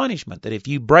was the punishment that if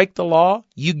you break the law,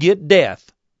 you get death.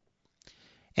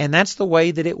 And that's the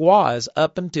way that it was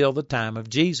up until the time of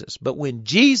Jesus. But when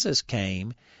Jesus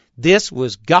came, this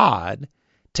was God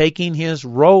taking His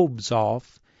robes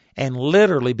off and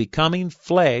literally becoming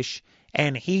flesh,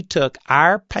 and He took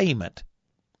our payment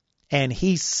and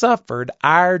He suffered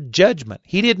our judgment.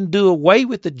 He didn't do away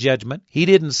with the judgment. He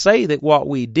didn't say that what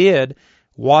we did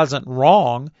wasn't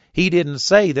wrong. He didn't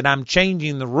say that I'm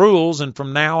changing the rules and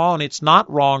from now on it's not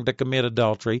wrong to commit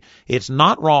adultery. It's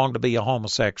not wrong to be a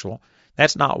homosexual.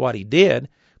 That's not what He did,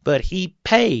 but He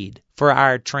paid for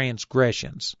our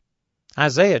transgressions.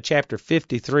 Isaiah chapter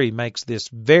 53 makes this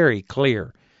very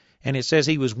clear, and it says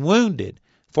He was wounded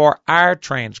for our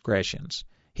transgressions.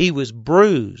 He was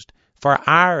bruised for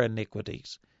our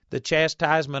iniquities. The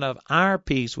chastisement of our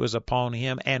peace was upon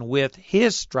Him, and with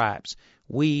His stripes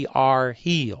we are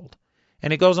healed.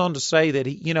 And it goes on to say that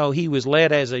He was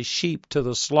led as a sheep to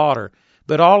the slaughter,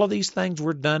 but all of these things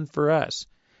were done for us.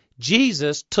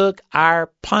 Jesus took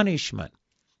our punishment,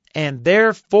 and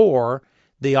therefore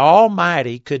the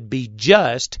Almighty could be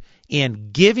just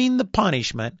in giving the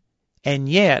punishment, and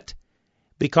yet,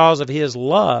 because of His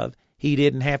love, He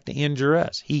didn't have to injure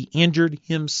us. He injured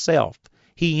Himself.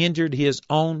 He injured His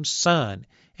own Son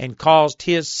and caused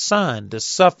His Son to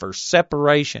suffer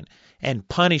separation and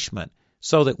punishment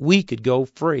so that we could go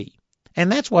free.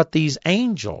 And that's what these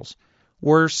angels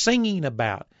were singing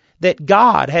about, that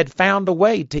God had found a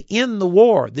way to end the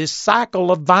war, this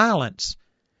cycle of violence.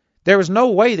 There was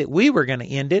no way that we were going to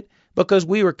end it because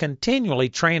we were continually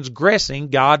transgressing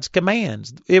God's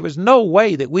commands. It was no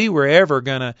way that we were ever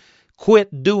going to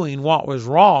quit doing what was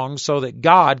wrong so that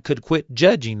God could quit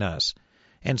judging us.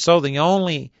 And so the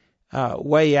only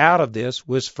way out of this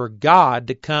was for God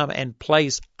to come and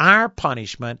place our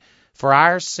punishment for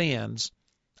our sins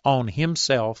on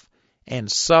Himself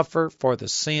and suffer for the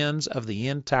sins of the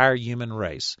entire human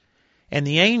race. And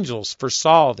the angels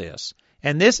foresaw this.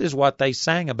 And this is what they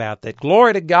sang about, that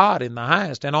glory to God in the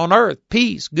highest, and on earth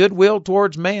peace, goodwill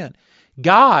towards men.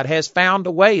 God has found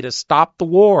a way to stop the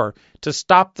war, to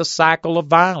stop the cycle of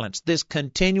violence, this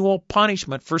continual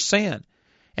punishment for sin.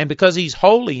 And because He's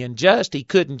holy and just, He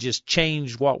couldn't just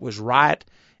change what was right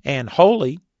and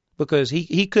holy, because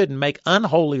he couldn't make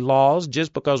unholy laws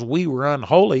just because we were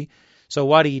unholy. So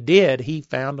what He did, He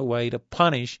found a way to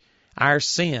punish our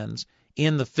sins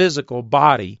in the physical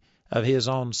body of His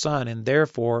own Son, and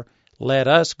therefore let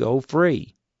us go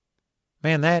free.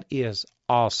 Man, that is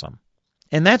awesome.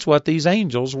 And that's what these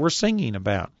angels were singing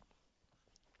about.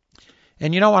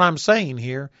 And you know what I'm saying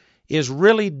here is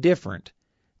really different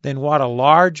than what a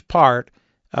large part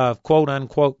of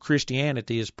quote-unquote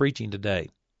Christianity is preaching today.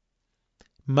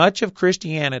 Much of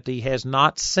Christianity has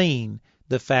not seen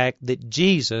the fact that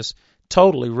Jesus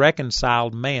totally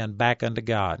reconciled man back unto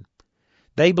God.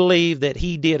 They believe that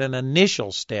He did an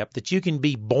initial step, that you can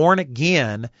be born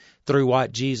again through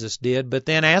what Jesus did, but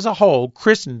then as a whole,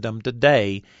 Christendom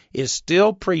today is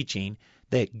still preaching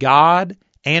that God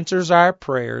answers our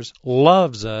prayers,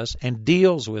 loves us, and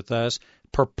deals with us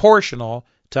proportional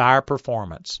to our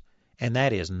performance. And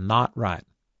that is not right.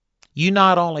 You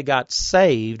not only got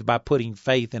saved by putting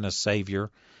faith in a Savior,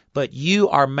 but you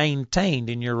are maintained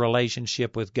in your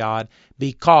relationship with God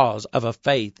because of a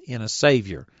faith in a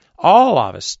Savior. All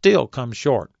of us still come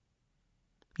short.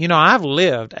 You know, I've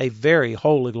lived a very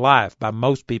holy life by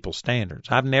most people's standards.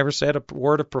 I've never said a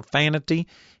word of profanity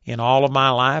in all of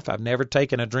my life. I've never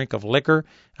taken a drink of liquor.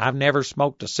 I've never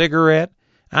smoked a cigarette.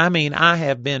 I mean, I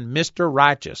have been Mr.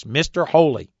 Righteous, Mr.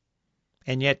 Holy.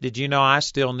 And yet, did you know I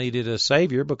still needed a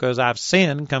Savior because I've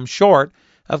sinned, come short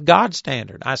of God's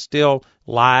standard. I still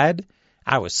lied.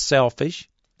 I was selfish.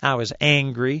 I was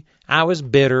angry. I was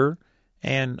bitter.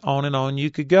 And on you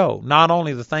could go. Not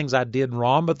only the things I did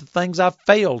wrong, but the things I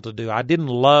failed to do. I didn't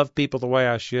love people the way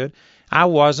I should. I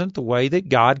wasn't the way that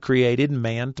God created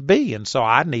man to be, and so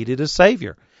I needed a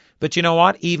Savior. But you know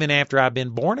what? Even after I've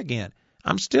been born again,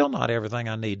 I'm still not everything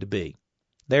I need to be.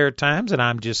 There are times that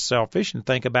I'm just selfish and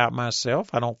think about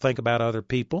myself. I don't think about other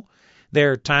people.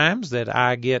 There are times that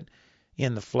I get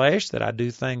in the flesh, that I do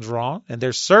things wrong, and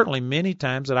there's certainly many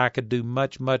times that I could do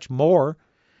much, much more,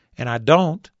 and I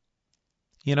don't.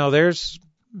 You know, there's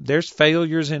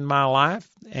failures in my life,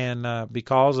 and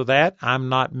because of that, I'm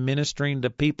not ministering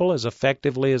to people as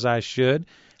effectively as I should.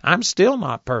 I'm still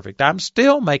not perfect. I'm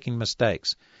still making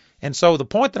mistakes. And so the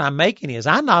point that I'm making is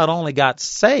I not only got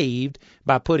saved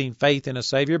by putting faith in a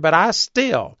Savior, but I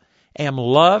still am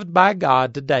loved by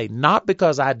God today, not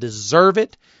because I deserve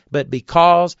it, but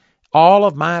because all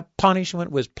of my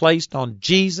punishment was placed on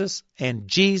Jesus, and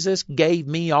Jesus gave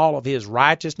me all of His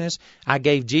righteousness. I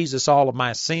gave Jesus all of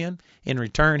my sin. In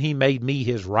return, He made me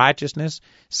His righteousness.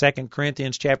 2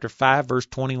 Corinthians chapter 5, verse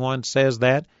 21 says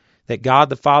that God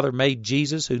the Father made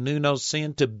Jesus, who knew no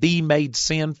sin, to be made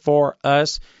sin for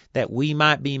us, that we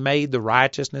might be made the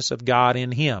righteousness of God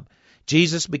in Him.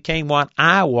 Jesus became what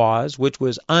I was, which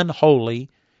was unholy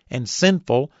and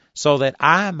sinful, so that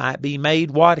I might be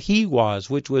made what He was,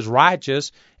 which was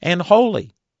righteous and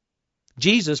holy.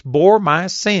 Jesus bore my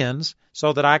sins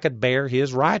so that I could bear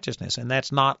His righteousness. And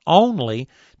that's not only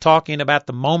talking about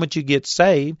the moment you get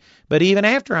saved, but even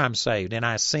after I'm saved and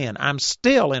I sin, I'm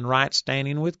still in right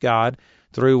standing with God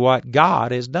through what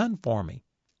God has done for me.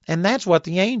 And that's what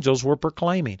the angels were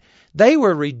proclaiming. They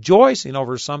were rejoicing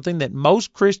over something that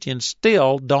most Christians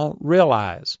still don't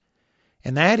realize.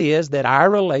 And that is that our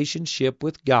relationship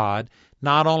with God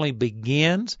not only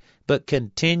begins, but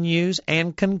continues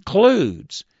and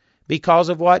concludes because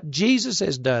of what Jesus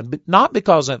has done, but not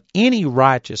because of any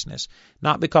righteousness,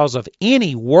 not because of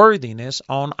any worthiness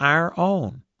on our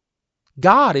own.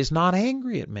 God is not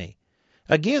angry at me.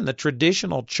 Again, the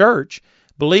traditional church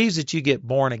believes that you get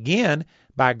born again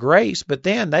by grace, but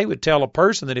then they would tell a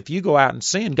person that if you go out and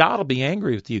sin, God will be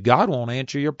angry with you. God won't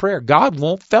answer your prayer. God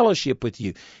won't fellowship with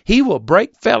you. He will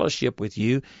break fellowship with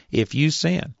you if you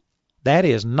sin. That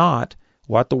is not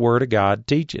what the Word of God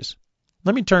teaches.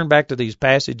 Let me turn back to these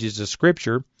passages of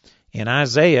Scripture in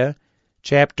Isaiah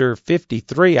chapter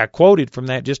 53. I quoted from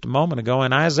that just a moment ago,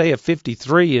 and Isaiah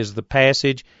 53 is the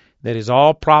passage that is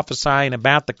all prophesying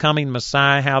about the coming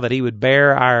Messiah, how that He would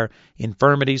bear our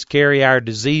infirmities, carry our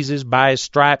diseases. By His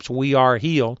stripes we are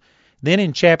healed. Then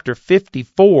in chapter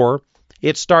 54,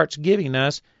 it starts giving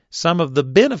us some of the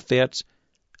benefits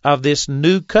of this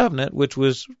new covenant which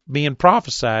was being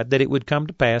prophesied that it would come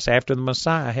to pass after the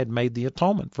Messiah had made the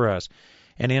atonement for us.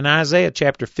 And in Isaiah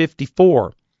chapter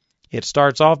 54, it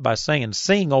starts off by saying,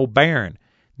 "Sing, O barren,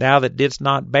 thou that didst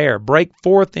not bear. Break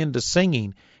forth into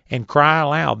singing, and cry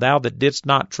aloud, thou that didst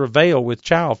not travail with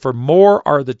child. For more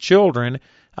are the children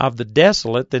of the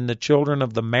desolate than the children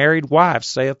of the married wife,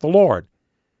 saith the Lord.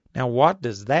 Now what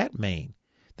does that mean?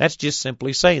 That's just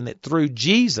simply saying that through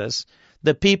Jesus,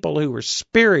 the people who were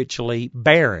spiritually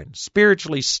barren,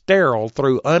 spiritually sterile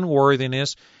through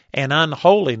unworthiness and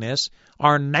unholiness,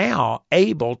 are now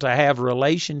able to have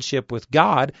relationship with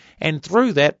God, and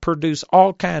through that produce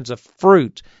all kinds of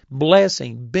fruit,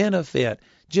 blessing, benefit,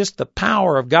 just the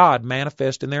power of God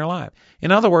manifest in their life.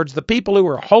 In other words, the people who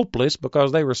were hopeless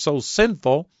because they were so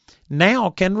sinful now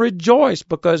can rejoice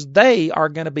because they are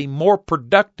going to be more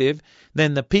productive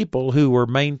than the people who were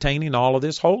maintaining all of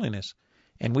this holiness.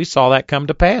 And we saw that come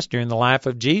to pass during the life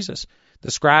of Jesus.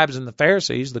 The scribes and the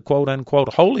Pharisees, the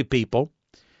quote-unquote holy people,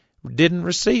 didn't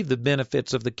receive the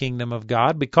benefits of the kingdom of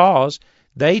God because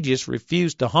they just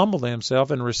refused to humble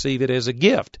themselves and receive it as a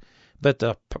gift. But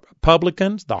the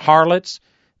publicans, the harlots,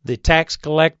 the tax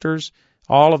collectors,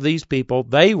 all of these people,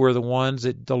 they were the ones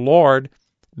that the Lord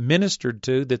ministered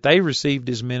to, that they received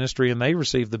his ministry and they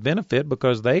received the benefit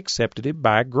because they accepted it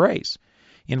by grace.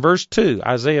 In verse 2,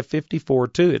 Isaiah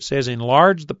 54:2, it says,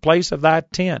 enlarge the place of thy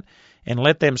tent, and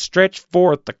let them stretch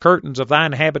forth the curtains of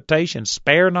thine habitation.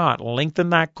 Spare not, lengthen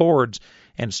thy cords,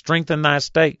 and strengthen thy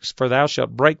stakes, for thou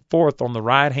shalt break forth on the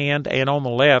right hand and on the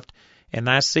left, and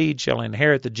thy seed shall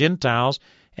inherit the Gentiles,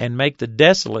 and make the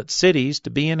desolate cities to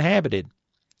be inhabited.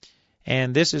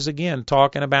 And this is again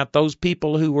talking about those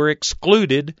people who were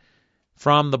excluded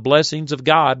from the blessings of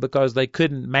God because they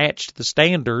couldn't match the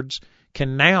standards,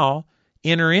 can now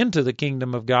enter into the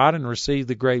kingdom of God and receive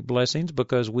the great blessings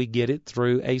because we get it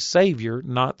through a Savior,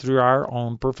 not through our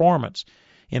own performance.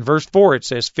 In verse 4 it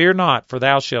says, fear not, for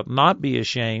thou shalt not be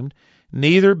ashamed,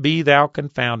 neither be thou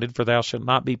confounded, for thou shalt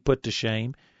not be put to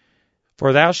shame.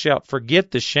 For thou shalt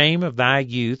forget the shame of thy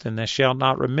youth, and thou shalt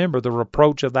not remember the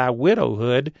reproach of thy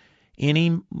widowhood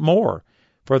any more.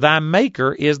 For thy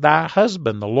Maker is thy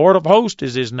husband, the Lord of hosts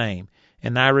is his name,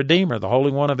 and thy Redeemer, the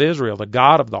Holy One of Israel, the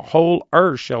God of the whole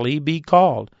earth shall he be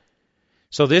called.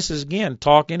 So this is again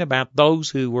talking about those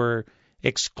who were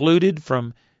excluded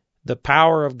from the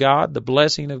power of God, the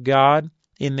blessing of God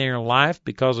in their life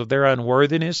because of their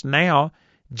unworthiness. Now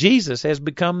Jesus has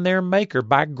become their Maker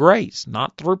by grace,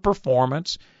 not through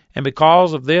performance. And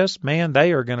because of this, man,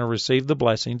 they are going to receive the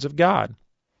blessings of God.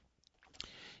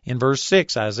 In verse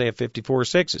 6, Isaiah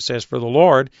 54:6, it says, for the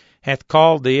Lord hath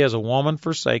called thee as a woman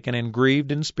forsaken and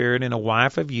grieved in spirit, and a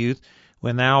wife of youth,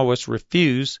 when thou wast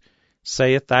refused,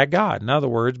 saith thy God. In other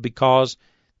words, because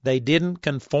they didn't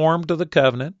conform to the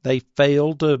covenant, they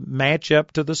failed to match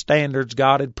up to the standards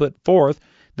God had put forth,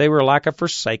 they were like a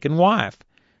forsaken wife.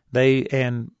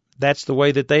 And that's the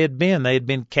way that they had been. They had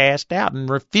been cast out and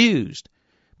refused.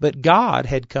 But God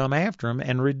had come after them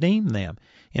and redeemed them.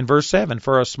 In verse 7,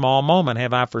 for a small moment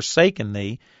have I forsaken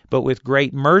thee, but with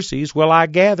great mercies will I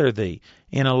gather thee.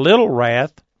 In a little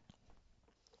wrath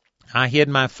I hid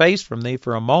my face from thee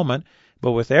for a moment,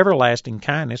 but with everlasting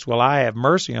kindness will I have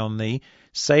mercy on thee,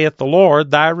 saith the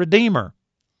Lord thy Redeemer.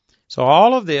 So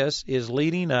all of this is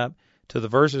leading up to the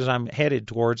verses I'm headed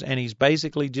towards, and he's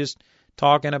basically just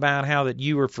talking about how that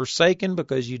you were forsaken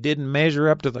because you didn't measure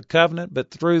up to the covenant, but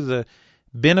through the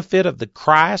benefit of the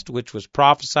Christ, which was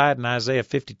prophesied in Isaiah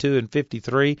 52 and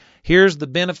 53, here's the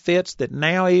benefits that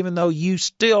now, even though you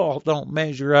still don't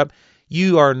measure up,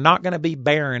 you are not going to be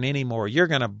barren anymore. You're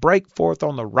going to break forth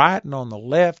on the right and on the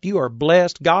left. You are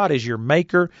blessed. God is your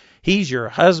Maker. He's your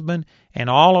husband, and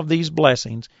all of these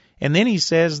blessings. And then he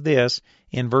says this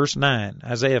in verse 9,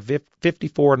 Isaiah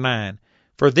 54:9,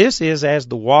 for this is as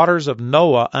the waters of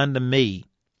Noah unto me.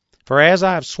 For as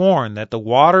I have sworn that the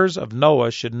waters of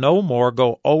Noah should no more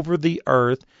go over the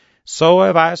earth, so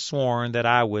have I sworn that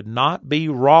I would not be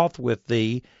wroth with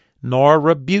thee, nor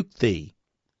rebuke thee.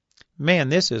 Man,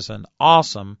 this is an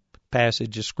awesome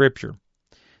passage of Scripture.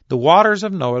 The waters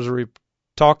of Noah is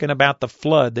talking about the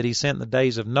flood that he sent in the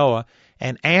days of Noah.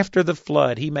 And after the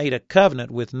flood, he made a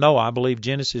covenant with Noah, I believe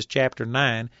Genesis chapter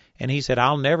 9, and he said,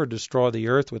 I'll never destroy the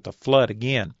earth with a flood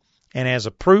again. And as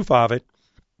a proof of it,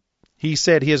 he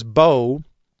said his bow,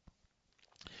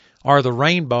 or the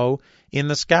rainbow, in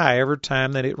the sky every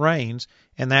time that it rains,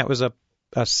 and that was a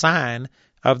sign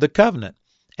of the covenant.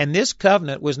 And this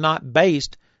covenant was not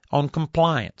based on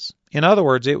compliance. In other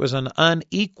words, it was an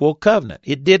unequal covenant.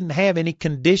 It didn't have any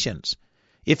conditions.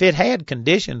 If it had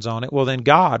conditions on it, well, then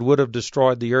God would have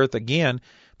destroyed the earth again,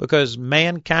 because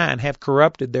mankind have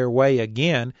corrupted their way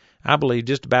again, I believe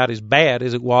just about as bad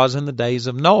as it was in the days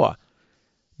of Noah.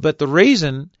 But the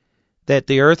reason that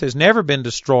the earth has never been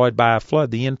destroyed by a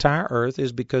flood, the entire earth,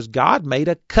 is because God made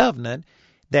a covenant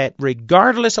that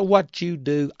regardless of what you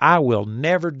do, I will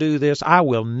never do this. I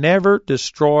will never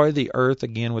destroy the earth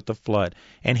again with the flood.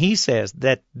 And he says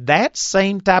that that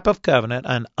same type of covenant,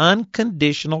 an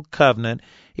unconditional covenant,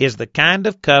 is the kind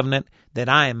of covenant that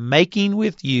I am making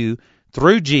with you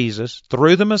through Jesus,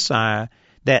 through the Messiah,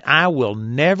 that I will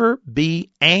never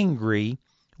be angry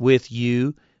with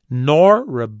you nor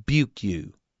rebuke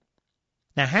you.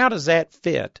 Now, how does that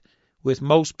fit with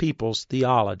most people's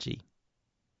theology?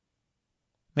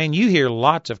 Man, you hear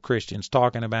lots of Christians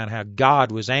talking about how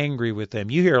God was angry with them.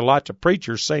 You hear lots of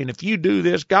preachers saying, if you do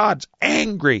this, God's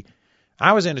angry.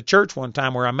 I was in a church one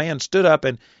time where a man stood up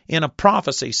and in a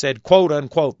prophecy said, quote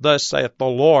unquote, thus saith the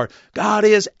Lord, God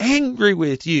is angry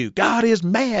with you. God is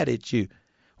mad at you.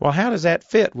 Well, how does that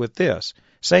fit with this?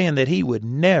 Saying that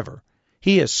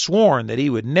he has sworn that he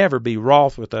would never be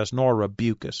wroth with us nor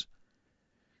rebuke us.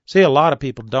 See, a lot of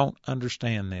people don't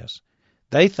understand this.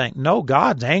 They think, no,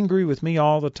 God's angry with me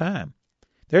all the time.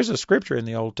 There's a scripture in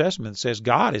the Old Testament that says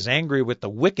God is angry with the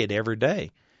wicked every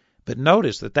day. But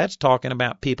notice that that's talking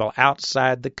about people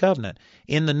outside the covenant.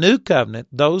 In the new covenant,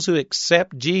 those who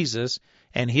accept Jesus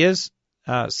and his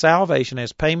salvation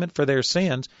as payment for their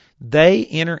sins, they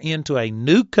enter into a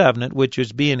new covenant, which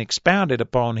is being expounded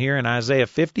upon here in Isaiah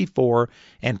 54.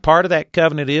 And part of that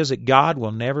covenant is that God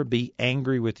will never be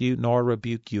angry with you nor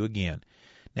rebuke you again.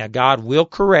 Now, God will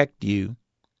correct you,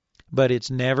 but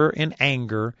it's never in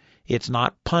anger. It's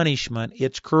not punishment.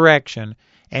 It's correction.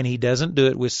 And he doesn't do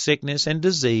it with sickness and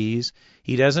disease.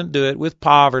 He doesn't do it with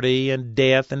poverty and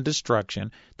death and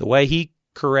destruction. The way he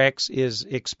corrects is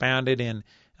expounded in,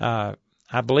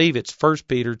 I believe it's 1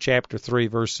 Peter chapter 3,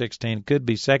 verse 16. It could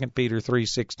be 2 Peter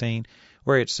 3:16,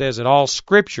 where it says that all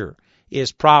Scripture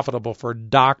is profitable for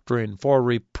doctrine, for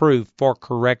reproof, for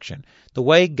correction. The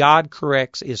way God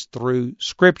corrects is through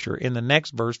Scripture. In the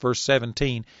next verse, verse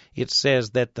 17, it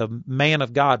says that the man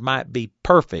of God might be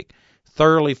perfect,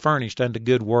 thoroughly furnished unto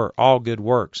good work, all good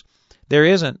works. There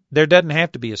doesn't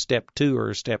have to be a step 2 or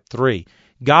a step 3.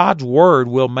 God's word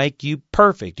will make you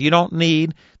perfect. You don't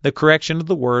need the correction of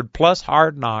the word plus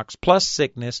hard knocks, plus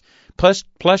sickness, plus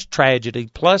tragedy,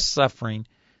 plus suffering.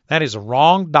 That is a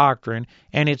wrong doctrine,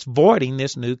 and it's voiding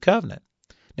this new covenant.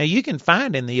 Now, you can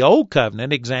find in the old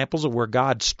covenant examples of where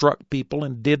God struck people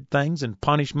and did things and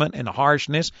punishment and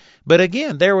harshness. But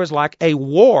again, there was like a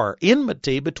war,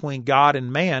 enmity between God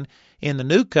and man in the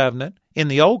new covenant, in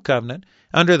the old covenant.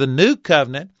 Under the new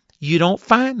covenant, you don't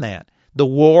find that. The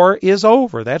war is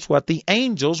over. That's what the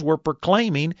angels were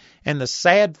proclaiming, and the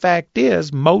sad fact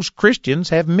is most Christians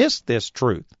have missed this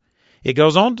truth. It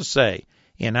goes on to say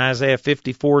in Isaiah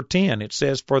 54:10, it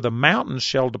says, for the mountains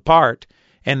shall depart,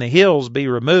 and the hills be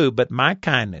removed, but my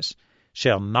kindness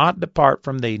shall not depart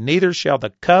from thee, neither shall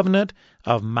the covenant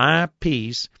of my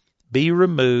peace be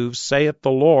removed, saith the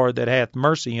Lord that hath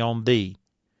mercy on thee.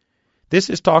 This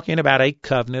is talking about a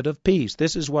covenant of peace.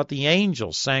 This is what the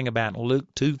angels sang about in Luke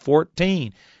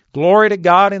 2:14. Glory to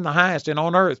God in the highest, and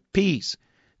on earth peace,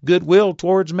 goodwill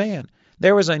towards men.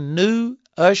 There was a new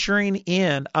ushering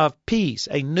in of peace,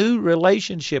 a new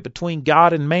relationship between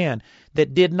God and man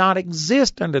that did not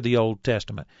exist under the Old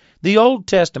Testament. The Old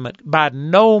Testament by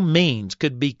no means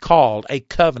could be called a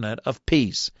covenant of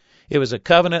peace. It was a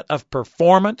covenant of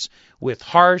performance with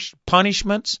harsh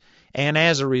punishments, and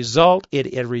as a result,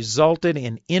 it resulted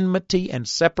in enmity and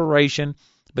separation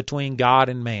between God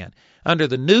and man. Under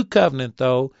the new covenant,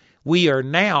 though, we are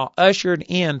now ushered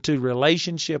into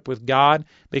relationship with God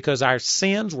because our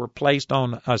sins were placed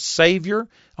on a Savior,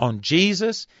 on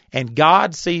Jesus, and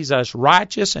God sees us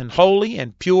righteous and holy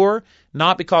and pure,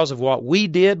 not because of what we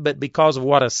did, but because of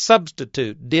what a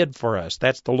substitute did for us.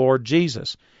 That's the Lord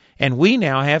Jesus. And we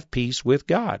now have peace with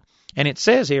God. And it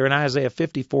says here in Isaiah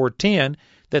 54:10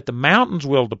 that the mountains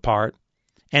will depart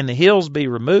and the hills be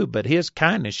removed, but his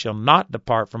kindness shall not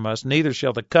depart from us, neither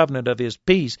shall the covenant of his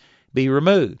peace be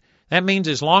removed. That means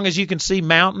as long as you can see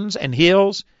mountains and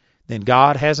hills, then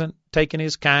God hasn't taken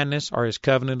his kindness or his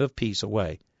covenant of peace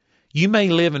away. You may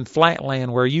live in flat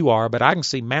land where you are, but I can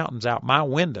see mountains out my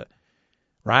window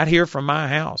right here from my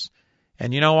house.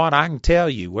 And you know what? I can tell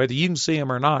you, whether you can see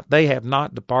them or not, they have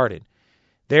not departed.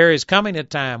 There is coming a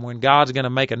time when God's going to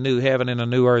make a new heaven and a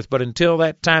new earth, but until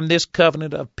that time, this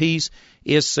covenant of peace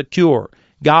is secure.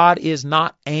 God is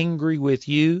not angry with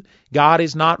you. God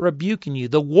is not rebuking you.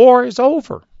 The war is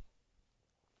over.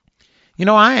 You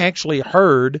know, I actually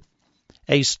heard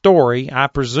a story. I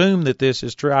presume that this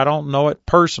is true. I don't know it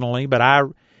personally, but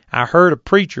I heard a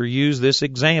preacher use this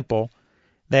example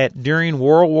that during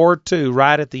World War II,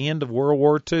 right at the end of World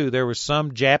War II, there was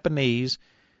some Japanese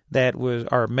that was,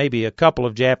 or maybe a couple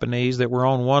of Japanese that were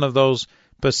on one of those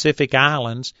Pacific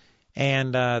islands,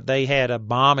 and they had a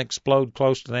bomb explode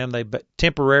close to them. They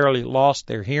temporarily lost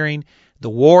their hearing. The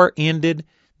war ended.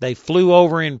 They flew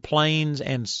over in planes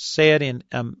and said in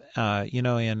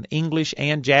in English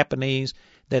and Japanese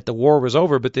that the war was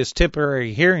over, but this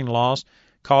temporary hearing loss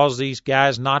caused these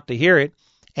guys not to hear it,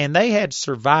 and they had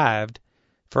survived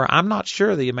for, I'm not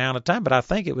sure the amount of time, but I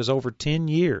think it was over 10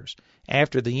 years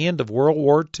after the end of World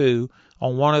War II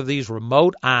on one of these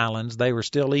remote islands. They were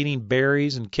still eating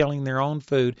berries and killing their own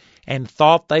food and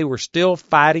thought they were still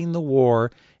fighting the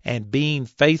war and being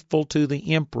faithful to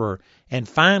the emperor. And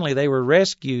finally they were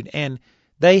rescued, and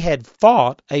they had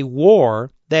fought a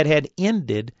war that had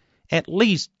ended at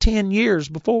least 10 years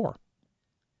before.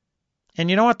 And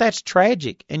you know what? That's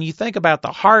tragic. And you think about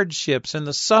the hardships and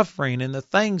the suffering and the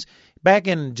things. Back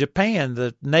in Japan,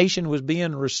 the nation was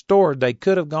being restored. They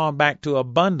could have gone back to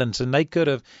abundance, and they could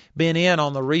have been in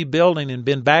on the rebuilding and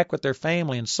been back with their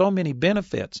family and so many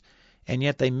benefits. And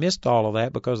yet they missed all of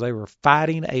that because they were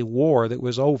fighting a war that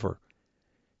was over.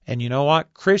 And you know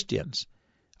what? Christians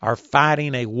are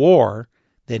fighting a war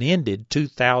that ended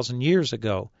 2,000 years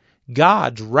ago.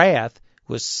 God's wrath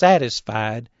was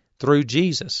satisfied through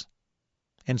Jesus.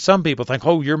 And some people think,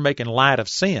 oh, you're making light of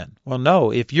sin. Well,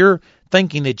 no, if you're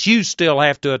thinking that you still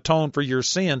have to atone for your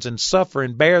sins and suffer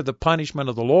and bear the punishment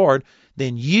of the Lord,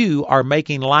 then you are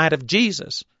making light of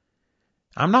Jesus.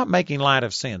 I'm not making light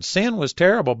of sin. Sin was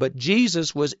terrible, but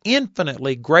Jesus was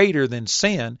infinitely greater than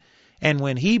sin. And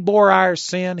when he bore our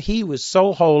sin, he was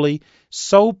so holy,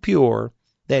 so pure,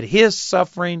 that his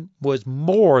suffering was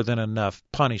more than enough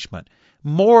punishment,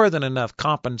 more than enough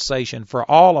compensation for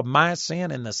all of my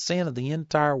sin and the sin of the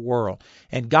entire world.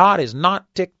 And God is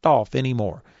not ticked off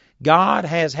anymore. God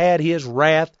has had his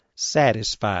wrath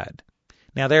satisfied.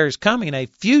 Now there is coming a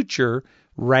future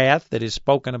wrath that is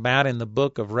spoken about in the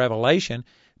book of Revelation,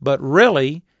 but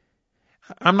really,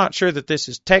 I'm not sure that this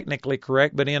is technically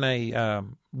correct, but in a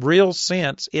real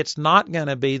sense, it's not going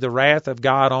to be the wrath of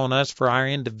God on us for our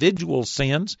individual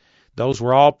sins. Those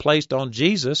were all placed on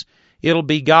Jesus. It'll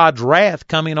be God's wrath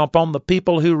coming upon the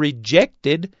people who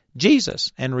rejected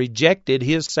Jesus and rejected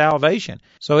his salvation.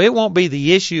 So it won't be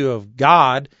the issue of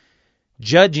God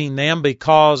judging them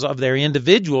because of their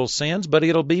individual sins, but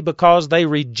it'll be because they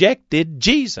rejected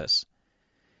Jesus.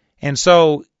 And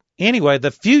so, anyway, the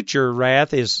future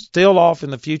wrath is still off in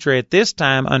the future. At this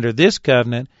time, under this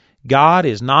covenant, God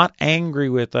is not angry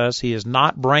with us. He is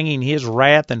not bringing his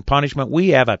wrath and punishment. We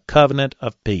have a covenant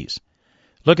of peace.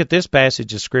 Look at this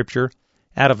passage of Scripture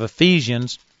out of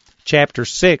Ephesians chapter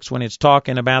 6 when it's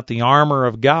talking about the armor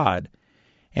of God.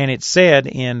 And it said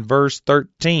in verse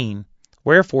 13,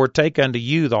 "Wherefore take unto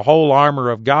you the whole armor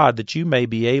of God, that you may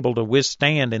be able to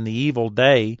withstand in the evil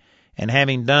day, and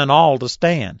having done all to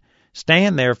stand.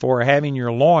 Stand therefore, having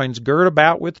your loins girt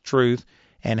about with truth,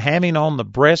 and having on the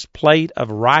breastplate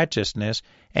of righteousness,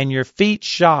 and your feet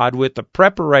shod with the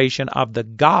preparation of the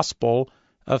gospel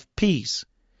of peace."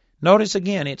 Notice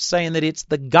again, it's saying that it's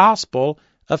the gospel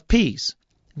of peace.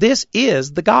 This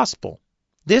is the gospel.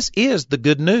 This is the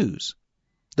good news.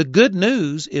 The good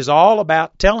news is all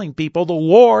about telling people the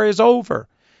war is over.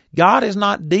 God is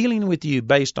not dealing with you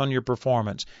based on your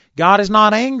performance. God is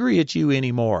not angry at you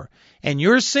anymore. And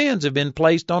your sins have been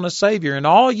placed on a Savior, and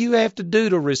all you have to do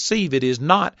to receive it is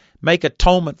not make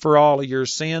atonement for all of your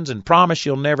sins and promise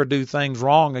you'll never do things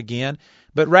wrong again,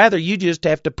 but rather you just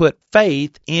have to put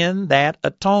faith in that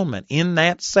atonement, in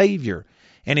that Savior.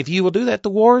 And if you will do that, the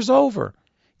war is over.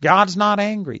 God's not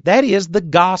angry. That is the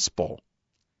gospel.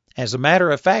 As a matter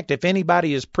of fact, if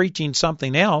anybody is preaching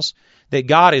something else, that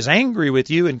God is angry with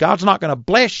you and God's not going to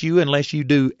bless you unless you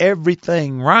do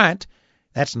everything right,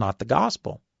 that's not the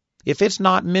gospel. If it's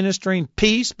not ministering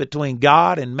peace between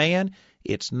God and man,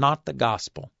 it's not the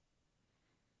gospel.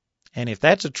 And if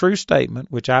that's a true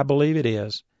statement, which I believe it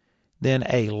is, then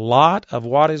a lot of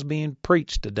what is being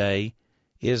preached today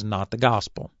is not the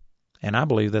gospel. And I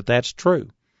believe that that's true.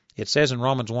 It says in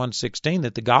Romans 1:16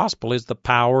 that the gospel is the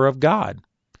power of God.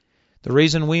 The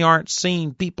reason we aren't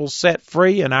seeing people set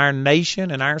free and our nation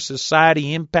and our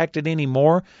society impacted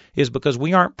anymore is because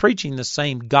we aren't preaching the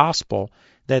same gospel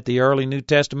that the early New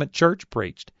Testament church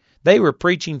preached. They were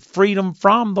preaching freedom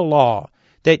from the law,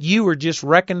 that you were just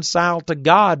reconciled to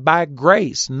God by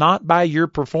grace, not by your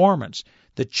performance.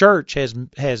 The church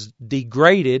has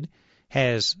degraded,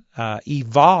 has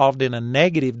evolved in a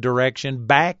negative direction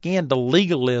back into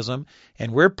legalism,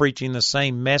 and we're preaching the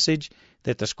same message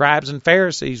that the scribes and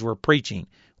Pharisees were preaching.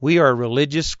 We are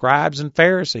religious scribes and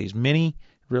Pharisees, many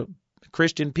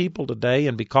Christian people today,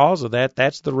 and because of that,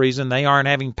 that's the reason they aren't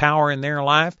having power in their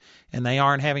life, and they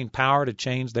aren't having power to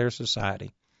change their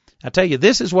society. I tell you,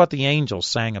 this is what the angels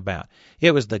sang about.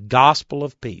 It was the gospel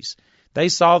of peace. They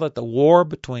saw that the war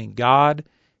between God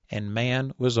and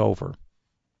man was over.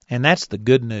 And that's the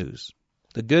good news.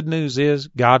 The good news is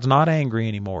God's not angry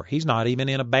anymore. He's not even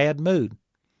in a bad mood.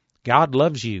 God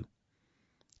loves you.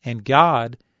 And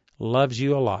God loves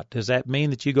you a lot. Does that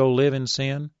mean that you go live in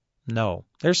sin? No.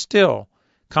 There's still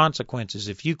consequences.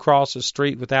 If you cross a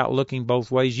street without looking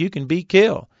both ways, you can be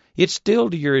killed. It's still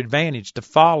to your advantage to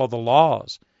follow the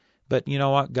laws. But you know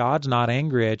what? God's not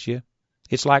angry at you.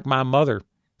 It's like my mother.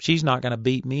 She's not going to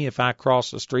beat me if I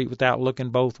cross the street without looking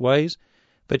both ways.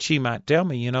 But she might tell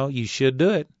me, you should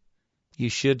do it. You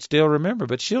should still remember.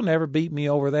 But she'll never beat me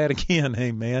over that again.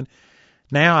 Amen.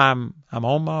 Now I'm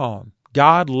on my own.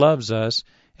 God loves us.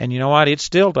 And you know what? It's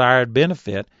still to our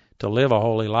benefit to live a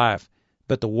holy life.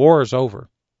 But the war is over.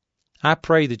 I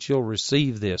pray that you'll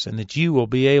receive this and that you will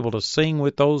be able to sing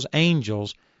with those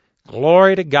angels,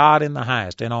 glory to God in the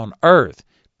highest, and on earth,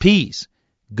 peace,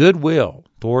 goodwill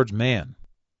towards men.